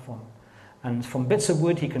platform. And from bits of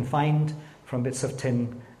wood he can find, from bits of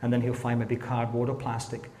tin, and then he'll find maybe cardboard or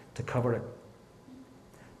plastic to cover it.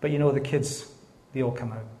 But you know, the kids, they all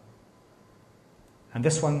come out. And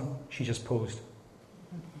this one, she just posed.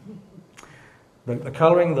 The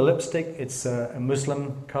colouring, the lipstick, it's a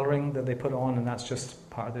Muslim colouring that they put on, and that's just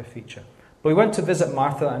part of their feature. But we went to visit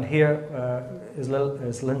Martha, and here is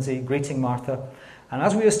Lindsay greeting Martha. And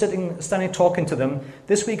as we were standing talking to them,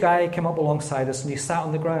 this wee guy came up alongside us, and he sat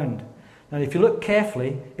on the ground. Now, if you look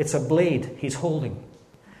carefully, it's a blade he's holding.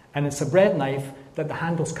 And it's a bread knife that the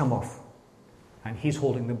handles come off. And he's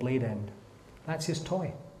holding the blade end. That's his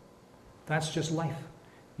toy. That's just life.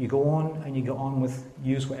 You go on and you go on with,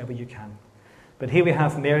 use whatever you can. But here we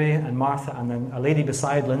have Mary and Martha, and then a lady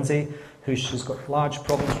beside Lindsay, she's got large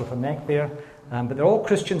problems with her neck there. But they're all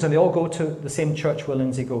Christians, and they all go to the same church where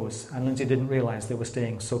Lindsay goes. And Lindsay didn't realise they were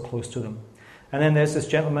staying so close to them. And then there's this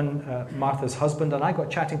gentleman, Martha's husband, and I got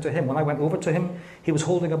chatting to him. When I went over to him, he was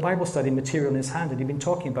holding a Bible study material in his hand, and he'd been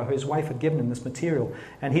talking about how his wife had given him this material,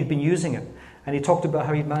 and he'd been using it. And he talked about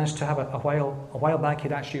how he'd managed to have a while back,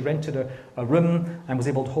 he'd actually rented a room and was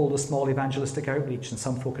able to hold a small evangelistic outreach, and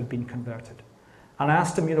some folk had been converted. And I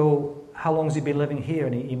asked him, how long has he been living here?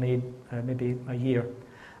 And he made maybe a year.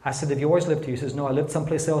 I said, have you always lived here? He says, no, I lived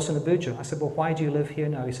someplace else in Abuja. I said, well, why do you live here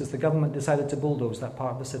now? He says, the government decided to bulldoze that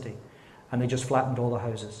part of the city, and they just flattened all the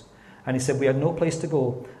houses. And he said, we had no place to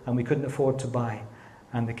go, and we couldn't afford to buy,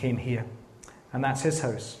 and they came here. And that's his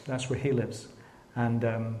house. That's where he lives. And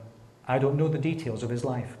I don't know the details of his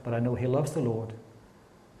life, but I know he loves the Lord,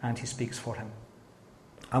 and he speaks for him.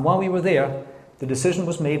 And while we were there, the decision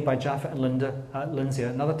was made by Japhet and Lindsay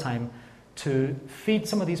at another time to feed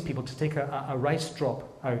some of these people, to take a rice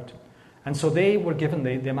drop out. And so they were given,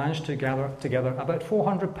 they managed to gather together about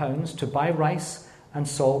 £400 to buy rice and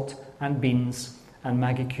salt and beans and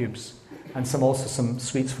Maggi cubes, and also some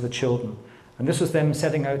sweets for the children. And this was them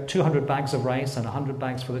setting out 200 bags of rice and 100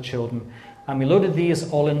 bags for the children. And we loaded these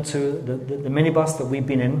all into the minibus that we'd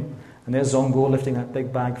been in, and there's Zongo lifting that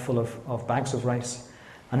big bag full of bags of rice.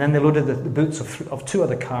 And then they loaded the boots of two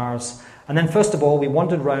other cars. And then first of all, we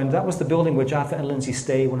wandered around. That was the building where Japhet and Lindsay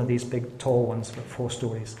stay, one of these big tall ones, about 4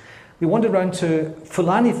 stories. We wandered around to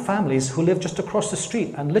Fulani families who lived just across the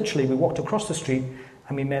street. And literally, we walked across the street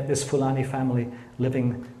and we met this Fulani family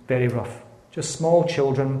living very rough. Just small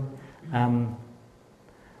children. And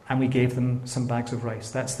we gave them some bags of rice.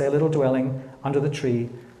 That's their little dwelling under the tree,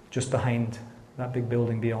 just behind that big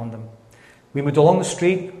building beyond them. We moved along the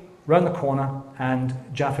street, round the corner, and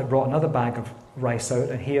Japhet brought another bag of rice out,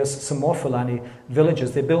 and here's some more Fulani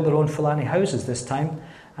villages. They built their own Fulani houses this time,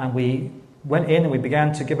 and we went in and we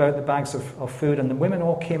began to give out the bags of food, and the women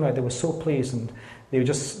all came out. They were so pleased, and there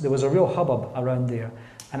was a real hubbub around there.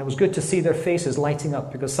 And it was good to see their faces lighting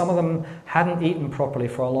up, because some of them hadn't eaten properly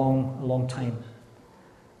for a long time.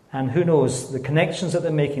 And who knows, the connections that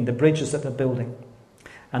they're making, the bridges that they're building.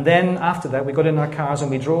 And then after that, we got in our cars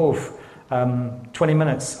and we drove 20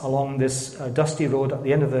 minutes along this dusty road at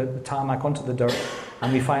the end of the tarmac onto the dirt,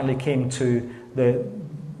 and we finally came to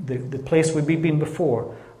the place where we'd been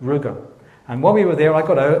before, Ruga. And while we were there, I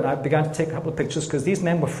got out and I began to take a couple of pictures, because these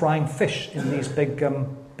men were frying fish in these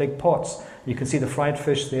big pots. You can see the fried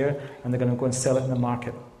fish there, and they're going to go and sell it in the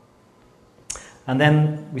market. And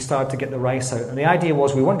then we started to get the rice out. And the idea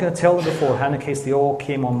was we weren't going to tell them beforehand in case they all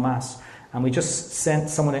came en masse. And we just sent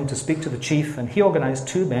someone in to speak to the chief, and he organised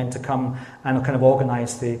 2 men to come and kind of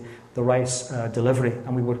organise the rice delivery.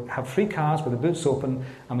 And we would have 3 cars with the boots open,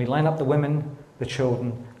 and we'd line up the women, the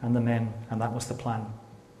children, and the men. And that was the plan.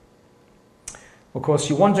 Of course,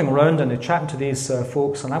 you're wandering around and you're chatting to these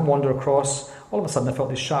folks, and I wander across. All of a sudden I felt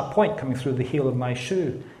this sharp point coming through the heel of my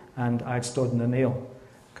shoe, and I'd stood in a nail.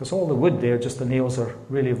 Because all the wood there, just the nails are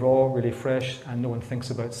really raw, really fresh, and no one thinks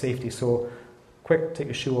about safety. So quick, take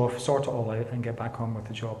your shoe off, sort it all out, and get back on with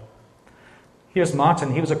the job. Here's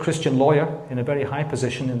Martin. He was a Christian lawyer in a very high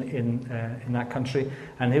position in that country,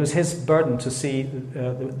 and it was his burden to see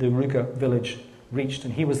the Ruga village reached,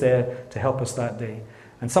 and he was there to help us that day.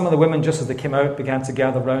 And some of the women, just as they came out, began to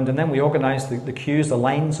gather round, and then we organised the queues, the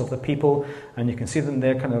lines of the people, and you can see them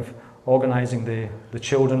there kind of organising the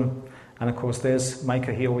children. And of course, there's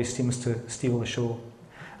Micah. He always seems to steal the show.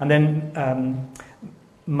 And then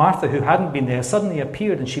Martha, who hadn't been there, suddenly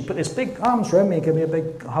appeared, and she put this big arms around me, gave me a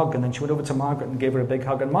big hug, and then she went over to Margaret and gave her a big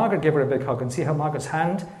hug, and Margaret gave her a big hug, and see how Margaret's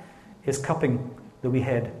hand is cupping the wee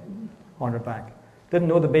head on her back. Didn't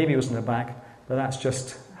know the baby was in her back, but that's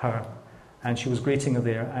just her. And she was greeting her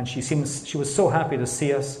there, and she was so happy to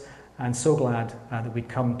see us, and so glad that we'd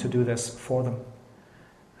come to do this for them.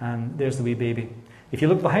 And there's the wee baby. If you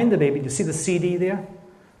look behind the baby, do you see the CD there?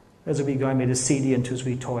 There's a wee guy made a CD into his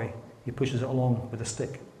wee toy. He pushes it along with a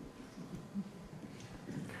stick.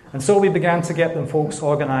 And so we began to get them folks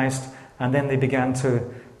organised, and then the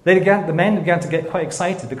men began to get quite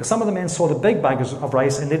excited, because some of the men saw the big bags of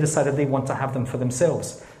rice and they decided they want to have them for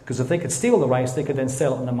themselves. Because if they could steal the rice, they could then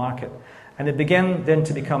sell it in the market. And it began then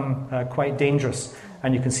to become quite dangerous.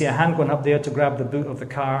 And you can see a hand going up there to grab the boot of the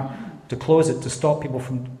car, to close it, to stop people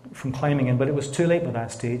from climbing in. But it was too late by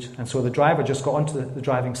that stage. And so the driver just got onto the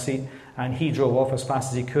driving seat, and he drove off as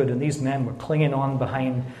fast as he could. And these men were clinging on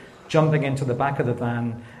behind, jumping into the back of the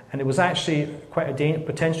van. And it was actually quite a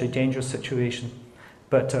potentially dangerous situation.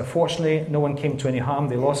 But fortunately, no one came to any harm.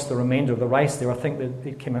 They lost the remainder of the rice. I think that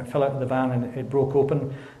it fell out of the van and it broke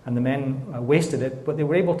open, and the men wasted it. But we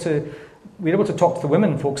were able to talk to the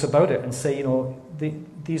women folks about it and say,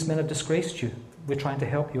 these men have disgraced you. We're trying to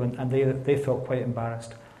help you, and they felt quite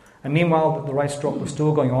embarrassed. And meanwhile, the rice drop was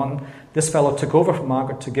still going on. This fellow took over from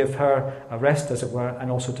Margaret to give her a rest, as it were,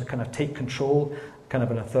 and also to kind of take control, kind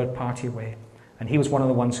of in a third-party way. And he was one of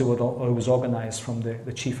the ones who was organised from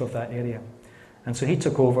the chief of that area. And so he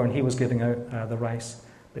took over and he was giving out the rice.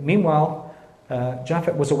 But meanwhile,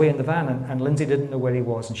 Japhet was away in the van, and Lindsay didn't know where he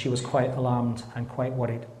was, and she was quite alarmed and quite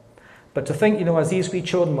worried. But to think, as these wee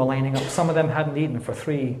children were lining up, some of them hadn't eaten for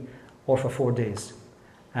 3 or for 4 days.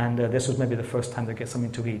 And this was maybe the first time they'd get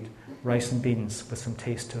something to eat, rice and beans with some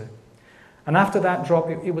taste to it. And after that drop,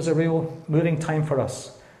 it was a real moving time for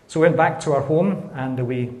us. So we went back to our home, and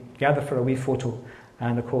we gathered for a wee photo.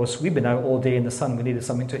 And of course, we'd been out all day in the sun. We needed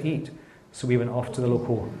something to eat. So we went off to the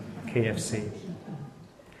local KFC.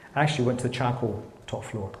 I actually went to the charcoal top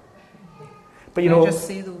floor. But Can I just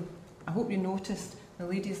say though, I hope you noticed the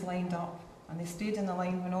ladies lined up, and they stayed in the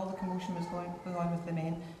line when all the commotion was going on with the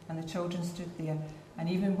men, and the children stood there. And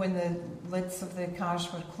even when the lids of the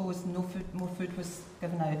cars were closed, more food was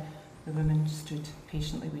given out, the women stood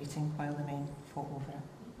patiently waiting while the men fought over it.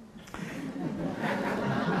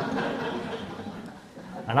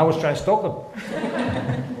 And I was trying to stop them.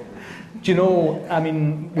 Do you know, I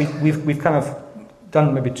mean, we've kind of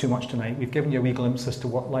done maybe too much tonight. We've given you a wee glimpse as to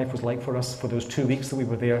what life was like for us for those 2 weeks that we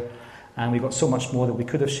were there, and we got so much more that we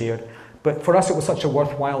could have shared. But for us, it was such a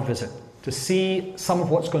worthwhile visit to see some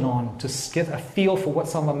of what's going on, to get a feel for what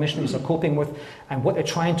some of our missionaries are coping with and what they're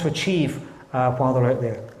trying to achieve while they're out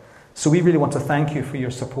there. So we really want to thank you for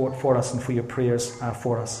your support for us and for your prayers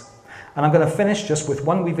for us. And I'm going to finish just with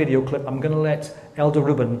one wee video clip. I'm going to let Elder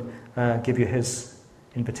Ruben give you his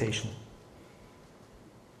invitation.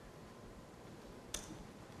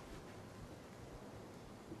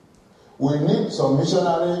 We need some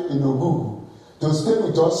missionary in Ogugu to stay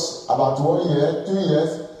with us about 1 year, 2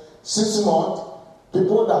 years, 6 months.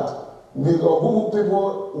 People that the Ogugu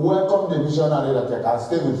people welcome the missionary that they can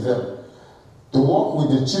stay with them. To work with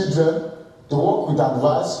the children, to work with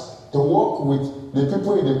advice, to work with the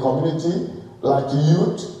people in the community, like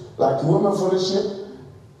youth, like women fellowship,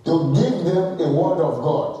 to give them a word of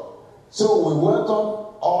God. So we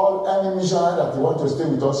welcome all any missionary that want to stay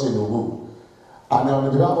with us in Ogugu. And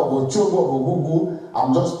on behalf of Ochogo of Ogugu,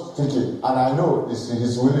 I'm just speaking, and I know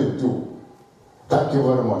he's willing to. Thank you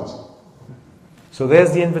very much. So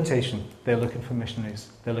there's the invitation. They're looking for missionaries.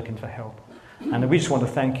 They're looking for help. And we just want to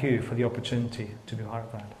thank you for the opportunity to be part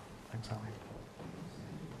of that. Thanks, Ali.